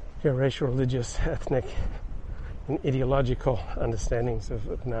racial, religious, ethnic, and ideological understandings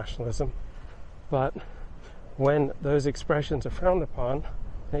of nationalism. But when those expressions are frowned upon,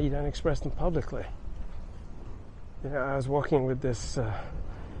 you don't express them publicly. I was walking with this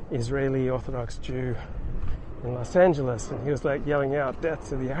Israeli Orthodox Jew in Los Angeles, and he was yelling out, "Death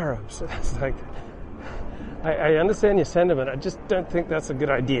to the Arabs." It's I understand your sentiment. I just don't think that's a good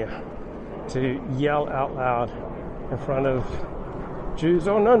idea to yell out loud in front of Jews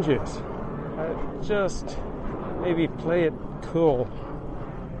or non-Jews. Just maybe play it cool.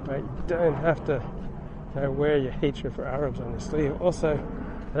 Right? You don't have to wear your hatred for Arabs on your sleeve. Also,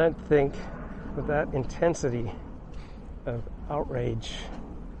 I don't think that intensity of outrage,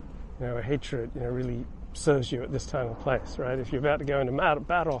 or hatred, really serves you at this time and place, right? If you're about to go into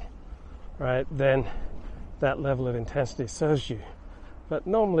battle, right, then that level of intensity serves you. But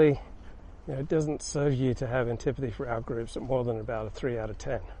normally, it doesn't serve you to have antipathy for outgroups at more than about a 3 out of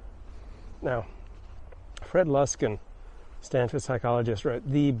 10. Now, Fred Luskin, Stanford psychologist, wrote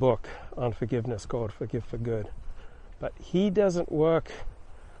the book on forgiveness called Forgive for Good. But he doesn't work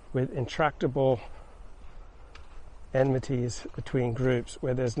with intractable enmities between groups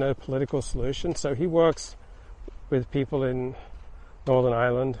where there's no political solution. So he works with people in Northern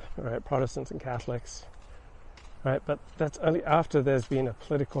Ireland, right, Protestants and Catholics, right? But that's only after there's been a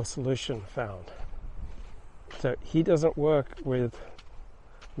political solution found. So he doesn't work with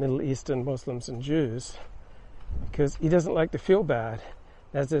Middle Eastern Muslims and Jews because he doesn't like to feel bad.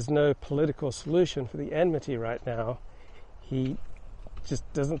 As there's no political solution for the enmity right now, he just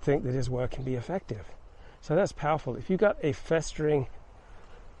doesn't think that his work can be effective. So that's powerful. If you've got a festering,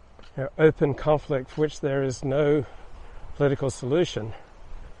 open conflict for which there is no political solution,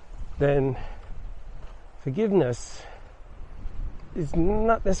 then forgiveness is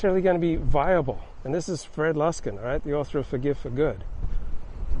not necessarily going to be viable. And this is Fred Luskin, right? The author of Forgive for Good,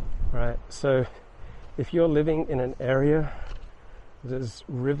 right? So if you're living in an area that is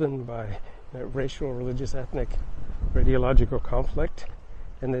riven by racial, religious, ethnic, or ideological conflict,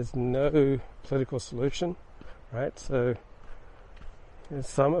 and there's no political solution, right? So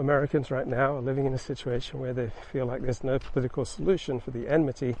some Americans right now are living in a situation where they feel like there's no political solution for the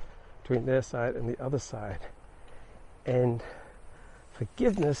enmity between their side and the other side. And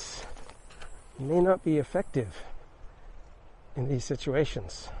forgiveness may not be effective in these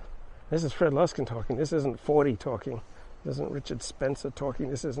situations. This is Fred Luskin talking. This isn't Forty talking. This isn't Richard Spencer talking.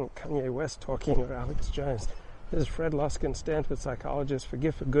 This isn't Kanye West talking or Alex Jones. This is Fred Luskin, Stanford psychologist,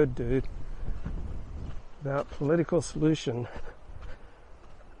 Forgive for Good dude. Without political solution,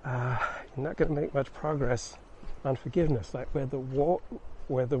 you're not going to make much progress on forgiveness. Like where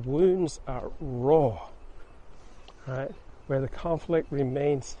the wounds are raw, right? Where the conflict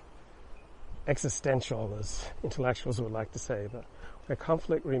remains existential, as intellectuals would like to say, but where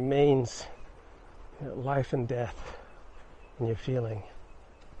conflict remains life and death in your feeling,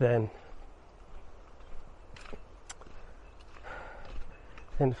 then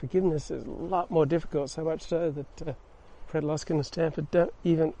forgiveness is a lot more difficult, so much so that Fred Luskin and Stanford don't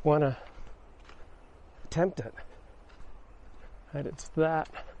even want to attempt it. Right? It's that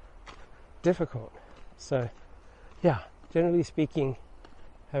difficult. So, yeah, generally speaking,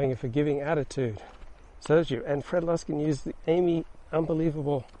 having a forgiving attitude serves you. And Fred Luskin used the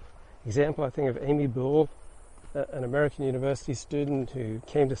unbelievable example, I think, of Amy Bull, an American university student who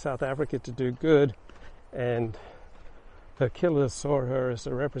came to South Africa to do good, and her killers saw her as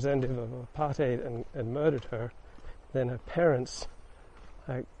a representative of apartheid and murdered her. Then her parents,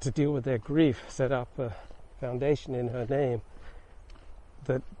 to deal with their grief, set up a foundation in her name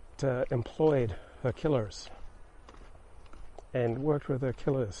that employed her killers and worked with her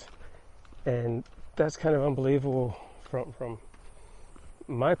killers. And that's kind of unbelievable from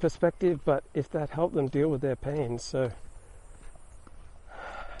my perspective, but if that helped them deal with their pain, so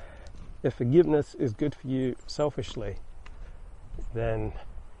if forgiveness is good for you selfishly, then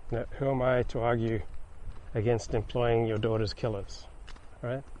who am I to argue against employing your daughter's killers,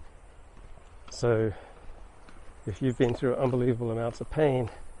 right? So if you've been through unbelievable amounts of pain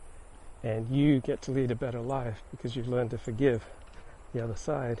and you get to lead a better life because you've learned to forgive the other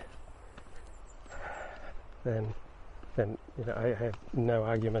side, then I have no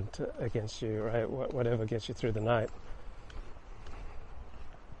argument against you, right? Whatever gets you through the night.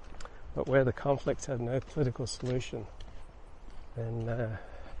 But where the conflicts have no political solution, then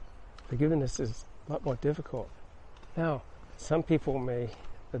forgiveness is a lot more difficult. Now, some people may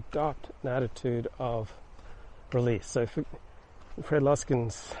adopt an attitude of release. So Fred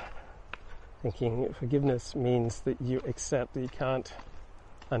Luskin's thinking forgiveness means that you accept that you can't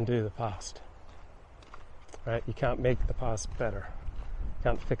undo the past. Right? You can't make the past better. You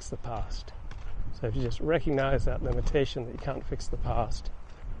can't fix the past. So if you just recognize that limitation that you can't fix the past,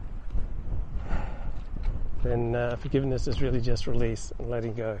 then forgiveness is really just release and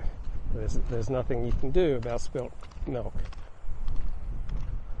letting go. There's nothing you can do about spilt milk.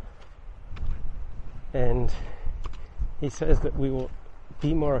 And he says that we will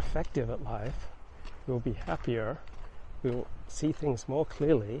be more effective at life, we will be happier, we will see things more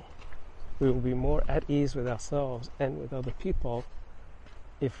clearly, we will be more at ease with ourselves and with other people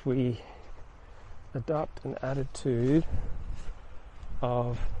if we adopt an attitude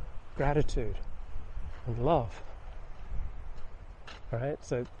of gratitude and love. Right?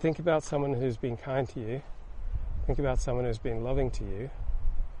 So think about someone who's been kind to you, think about someone who's been loving to you,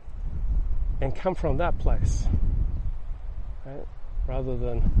 and come from that place, right? Rather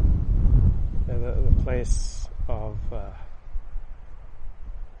than the place of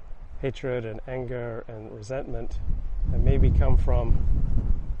hatred and anger and resentment, and maybe come from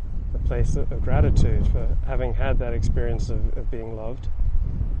the place of gratitude for having had that experience of being loved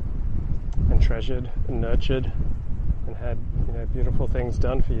and treasured and nurtured and had beautiful things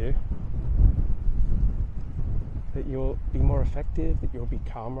done for you. That you'll be more effective, that you'll be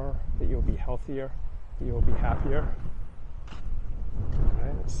calmer, that you'll be healthier, that you'll be happier.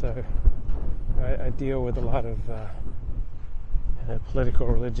 Right? So I deal with a lot of political,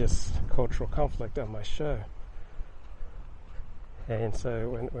 religious, cultural conflict on my show. And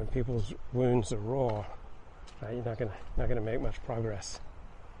so when people's wounds are raw, you're not gonna make much progress.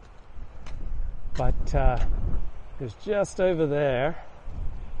 But it's just over there,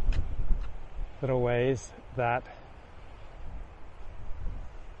 little ways, that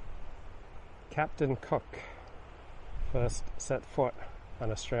Captain Cook first set foot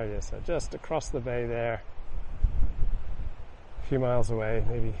on Australia. So just across the bay there, a few miles away,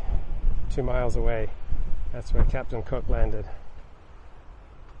 maybe 2 miles away, that's where Captain Cook landed.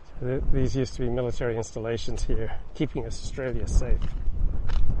 So these used to be military installations here, keeping Australia safe.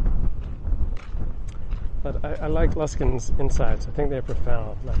 But I like Luskin's insights. I think they're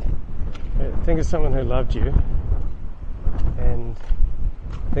profound. Think of someone who loved you, and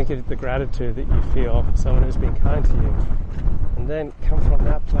think of the gratitude that you feel for someone who's been kind to you, and then come from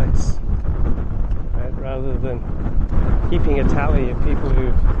that place, right? Rather than keeping a tally of people who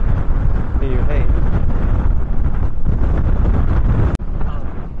you hate.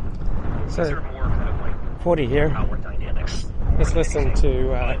 So, these are more kind of like 40 here. power dynamics. Let's listen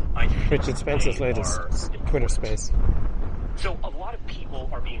to Richard Spencer's latest Twitter space. So a lot of people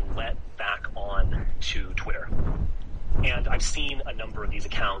are being let back on to Twitter. And I've seen a number of these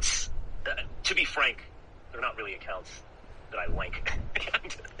accounts. To be frank, they're not really accounts that I like.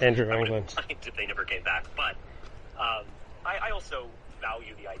 Andrew England. If they never came back. But I also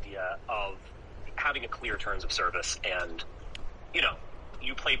value the idea of having a clear terms of service. And, you know,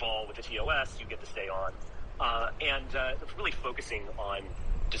 you play ball with the TOS, you get to stay on. And really focusing on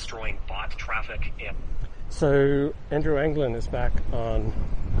destroying bot traffic. So Andrew Anglin is back on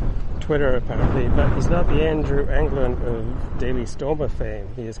Twitter apparently, but he's not the Andrew Anglin of Daily Stormer fame.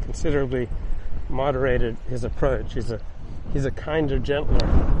 He has considerably moderated his approach. He's a kinder, gentler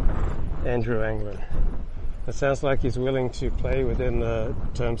Andrew Anglin. It sounds like he's willing to play within the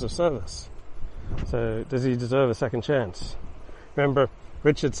terms of service. So does he deserve a second chance? Remember,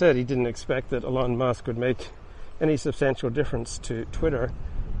 Richard said he didn't expect that Elon Musk would make any substantial difference to Twitter,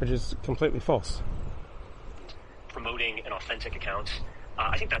 which is completely false. Promoting an authentic account,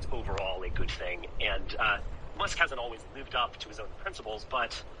 I think that's overall a good thing. And Musk hasn't always lived up to his own principles,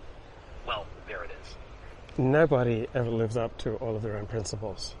 but, well, there it is. Nobody ever lives up to all of their own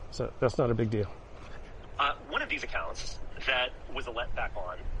principles, so that's not a big deal. One of these accounts that was a let back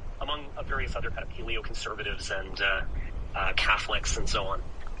on, among various other kind of paleo-conservatives and Catholics and so on,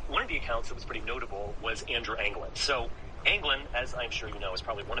 one of the accounts that was pretty notable was Andrew Anglin. So Anglin, as I'm sure you know, is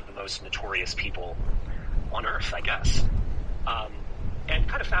probably one of the most notorious people on Earth, I guess. And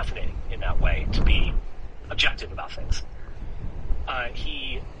kind of fascinating in that way, to be objective about things.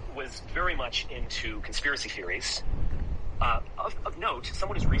 He was very much into conspiracy theories. Of note,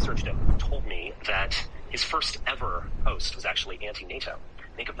 someone who's researched it told me that his first ever post was actually anti-NATO.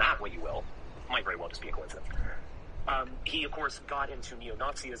 Think of that what you will. Might very well just be a coincidence. He, of course, got into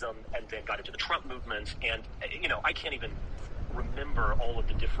neo-Nazism and then got into the Trump movement. And, you know, I can't even remember all of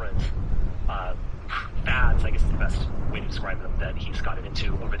the different fads, I guess is the best way to describe them, that he's gotten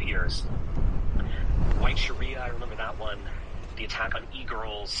into over the years. White Sharia, I remember that one. The attack on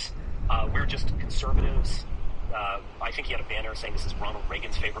e-girls. We're just conservatives. I think he had a banner saying this is Ronald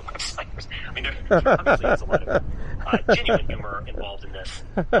Reagan's favorite website. I mean, there obviously is a lot of genuine humor involved in this,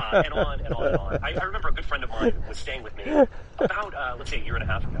 and on and on and on. I remember a good friend of mine was staying with me about, let's say, a year and a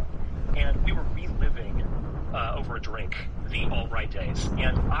half ago, and we were reliving over a drink the alt-right days,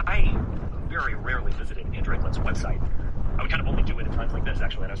 and I very rarely visited Andrew Anglin's website. I would kind of only do it at times like this,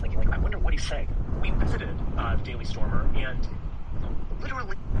 actually, and I was thinking, like, I wonder what he's saying. We visited Daily Stormer, and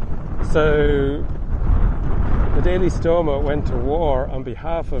literally... So... the Daily Stormer went to war on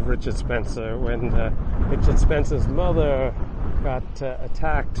behalf of Richard Spencer when Richard Spencer's mother got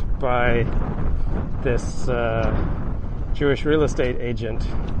attacked by this Jewish real estate agent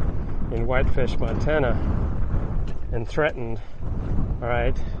in Whitefish, Montana, and threatened. All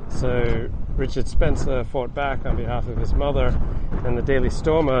right, so Richard Spencer fought back on behalf of his mother, and the Daily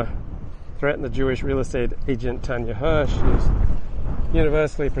Stormer threatened the Jewish real estate agent Tanya Hirsch, who's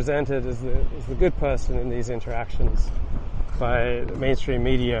universally presented as the good person in these interactions by the mainstream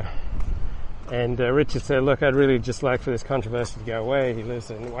media. And Richard said, look, I'd really just like for this controversy to go away. He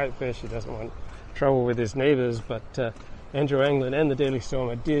lives in Whitefish. He doesn't want trouble with his neighbors. But Andrew Anglin and the Daily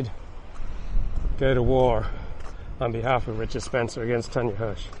Stormer did go to war on behalf of Richard Spencer against Tanya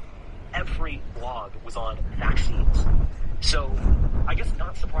Hirsch. Every blog was on vaccines. So I guess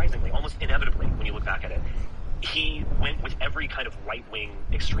not surprisingly, almost inevitably, when you look back at it, he went with every kind of right-wing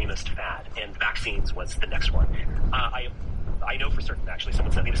extremist fad, and vaccines was the next one. I I know for certain, actually,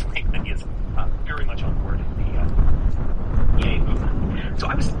 someone sent me this link that he is very much on board in the EA movement. So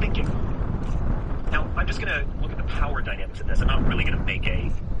I was thinking, now I'm just going to look at the power dynamics of this. I'm not really going to make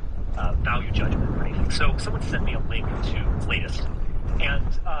a value judgment or anything. So someone sent me a link to Latest, and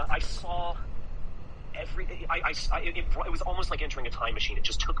I saw it was almost like entering a time machine. It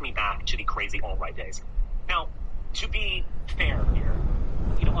just took me back to the crazy alt-right days. Now, to be fair here,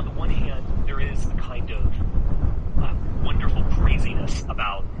 on the one hand, there is a kind of wonderful craziness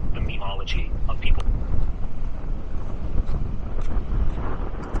about the memeology of people.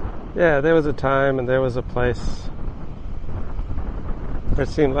 Yeah, there was a time and there was a place where it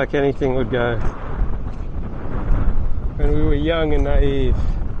seemed like anything would go. When we were young and naive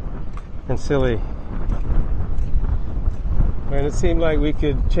and silly. When it seemed like we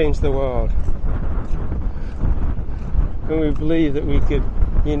could change the world. When we believed that we could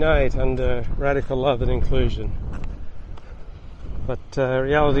unite under radical love and inclusion. But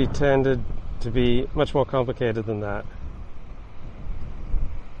reality tended to be much more complicated than that.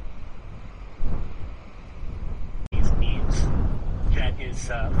 These memes that is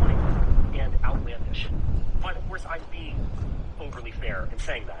funny and outlandish. But of course I'm being overly fair in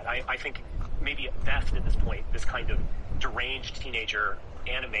saying that. I think maybe at best at this point, this kind of deranged teenager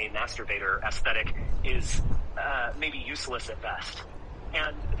anime masturbator aesthetic is maybe useless at best.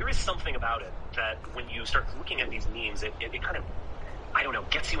 And there is something about it that when you start looking at these memes, it kind of, I don't know,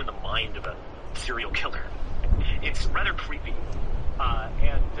 gets you in the mind of a serial killer. It's rather creepy.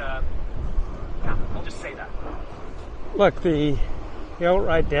 Yeah, I'll just say that. Look, the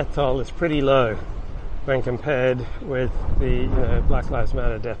alt-right death toll is pretty low when compared with the Black Lives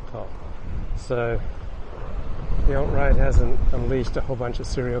Matter death toll. So the alt-right hasn't unleashed a whole bunch of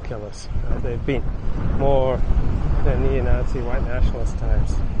serial killers. They've been more than neo-Nazi white nationalist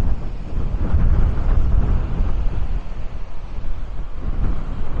types.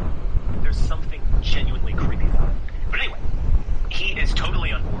 There's something genuinely creepy about it. But anyway, he is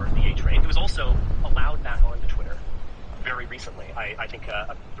totally on board the A train. He was also allowed back onto Twitter very recently. I think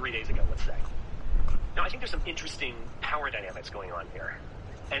 3 days ago, let's say. Now, I think there's some interesting power dynamics going on here.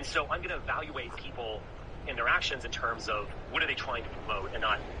 And so I'm going to evaluate people and their actions in terms of what are they trying to promote and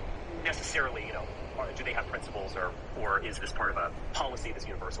not necessarily, do they have principles or is this part of a policy that's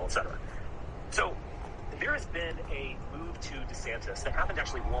universal, etc. So there has been a move to DeSantis that happened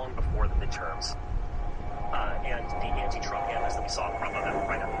actually long before the midterms and the anti-Trump animus that we saw crop up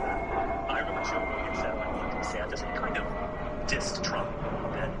right after that. I remember Joe Rogan said, I think DeSantis, he kind of dissed Trump a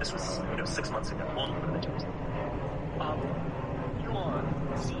bit. This was 6 months ago, long before the midterms.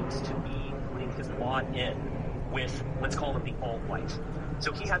 Elon seems to be putting his lot in with, let's call him the alt-white.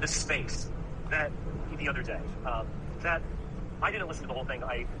 So he had this space that the other day that I didn't listen to the whole thing.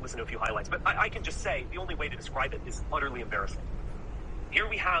 I listened to a few highlights, but I can just say the only way to describe it is utterly embarrassing. Here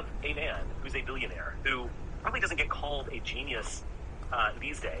we have a man who's a billionaire who probably doesn't get called a genius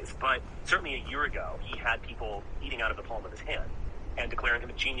these days, but certainly a year ago he had people eating out of the palm of his hand and declaring him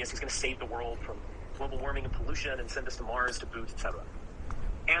a genius. He's going to save the world from global warming and pollution and send us to Mars to boot, etc.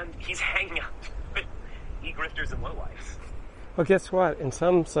 And he's hanging out with e-grifters and lowlifes. Well, guess what? In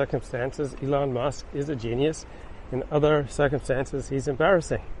some circumstances, Elon Musk is a genius. In other circumstances, he's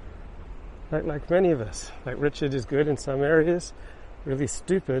embarrassing. Like many of us. Like Richard is good in some areas, really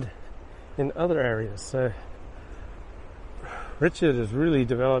stupid in other areas. So Richard has really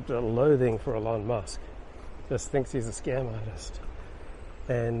developed a loathing for Elon Musk. Just thinks he's a scam artist.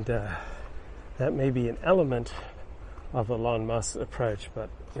 And that may be an element of Elon Musk's approach, but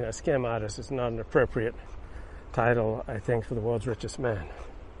scam artist is not an appropriate title, I think, for the world's richest man.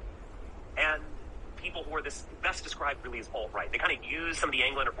 And people who are this best described really as alt-right. They kind of use some of the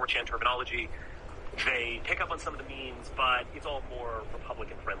Anglin or 4chan terminology. They pick up on some of the memes, but it's all more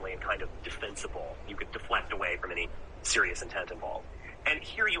Republican-friendly and kind of defensible. You could deflect away from any serious intent involved. And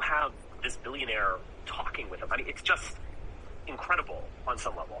here you have this billionaire talking with him. I mean, it's just incredible on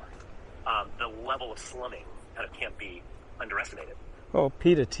some level. The level of slumming kind of can't be underestimated. Well,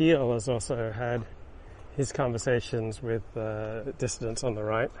 Peter Thiel has also had his conversations with dissidents on the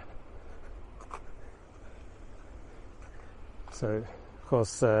right. So, of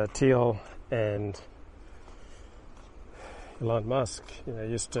course, Thiel and Elon Musk,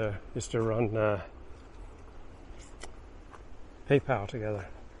 used to run PayPal together.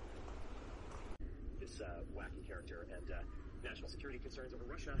 This wacky character and national security concerns over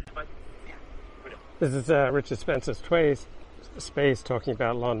Russia, but yeah, who knows? This is Richard Spencer's space talking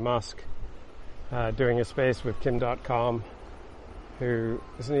about Elon Musk doing a space with Kim.com, who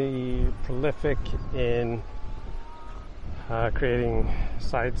isn't he prolific in creating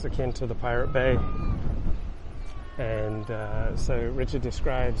sites akin to the Pirate Bay, And so Richard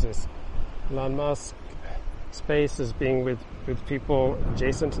describes this Elon Musk space as being with people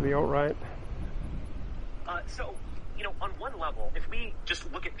adjacent to the alt-right. So, on one level, if we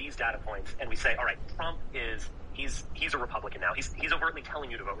just look at these data points and we say, all right, Trump he's a Republican now. He's overtly telling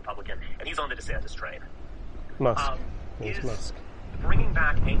you to vote Republican, and he's on the DeSantis train. Musk. Musk. Bringing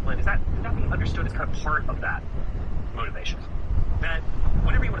back Anglin, could that be understood as kind of part of that motivation? That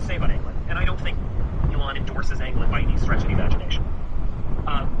whatever you want to say about Anglin, and I don't think Elon endorses Anglin by any stretch of the imagination.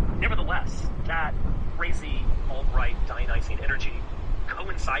 Nevertheless, that crazy alt-right Dionysian energy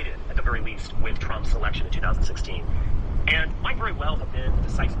coincided, at the very least, with Trump's election in 2016, and might very well have been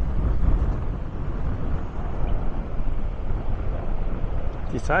decisive.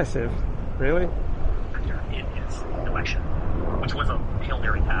 Decisive? Really? In his election, which was a Hail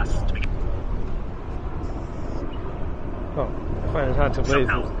Mary pass to begin. Oh, I find it hard to believe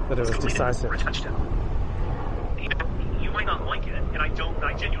that it was decisive. For a touchdown. You might not like it, and I'm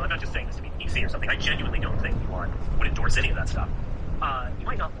not just saying this to be PC or something. I genuinely don't think Elon would endorse any of that stuff. You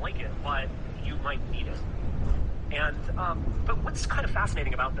might not like it, but you might need it. And, but what's kind of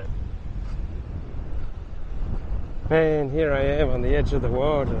fascinating about this? Man, here I am on the edge of the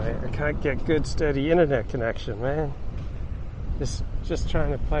world, and I can't get good, steady internet connection, man. Just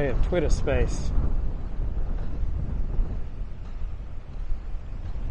trying to play a Twitter space.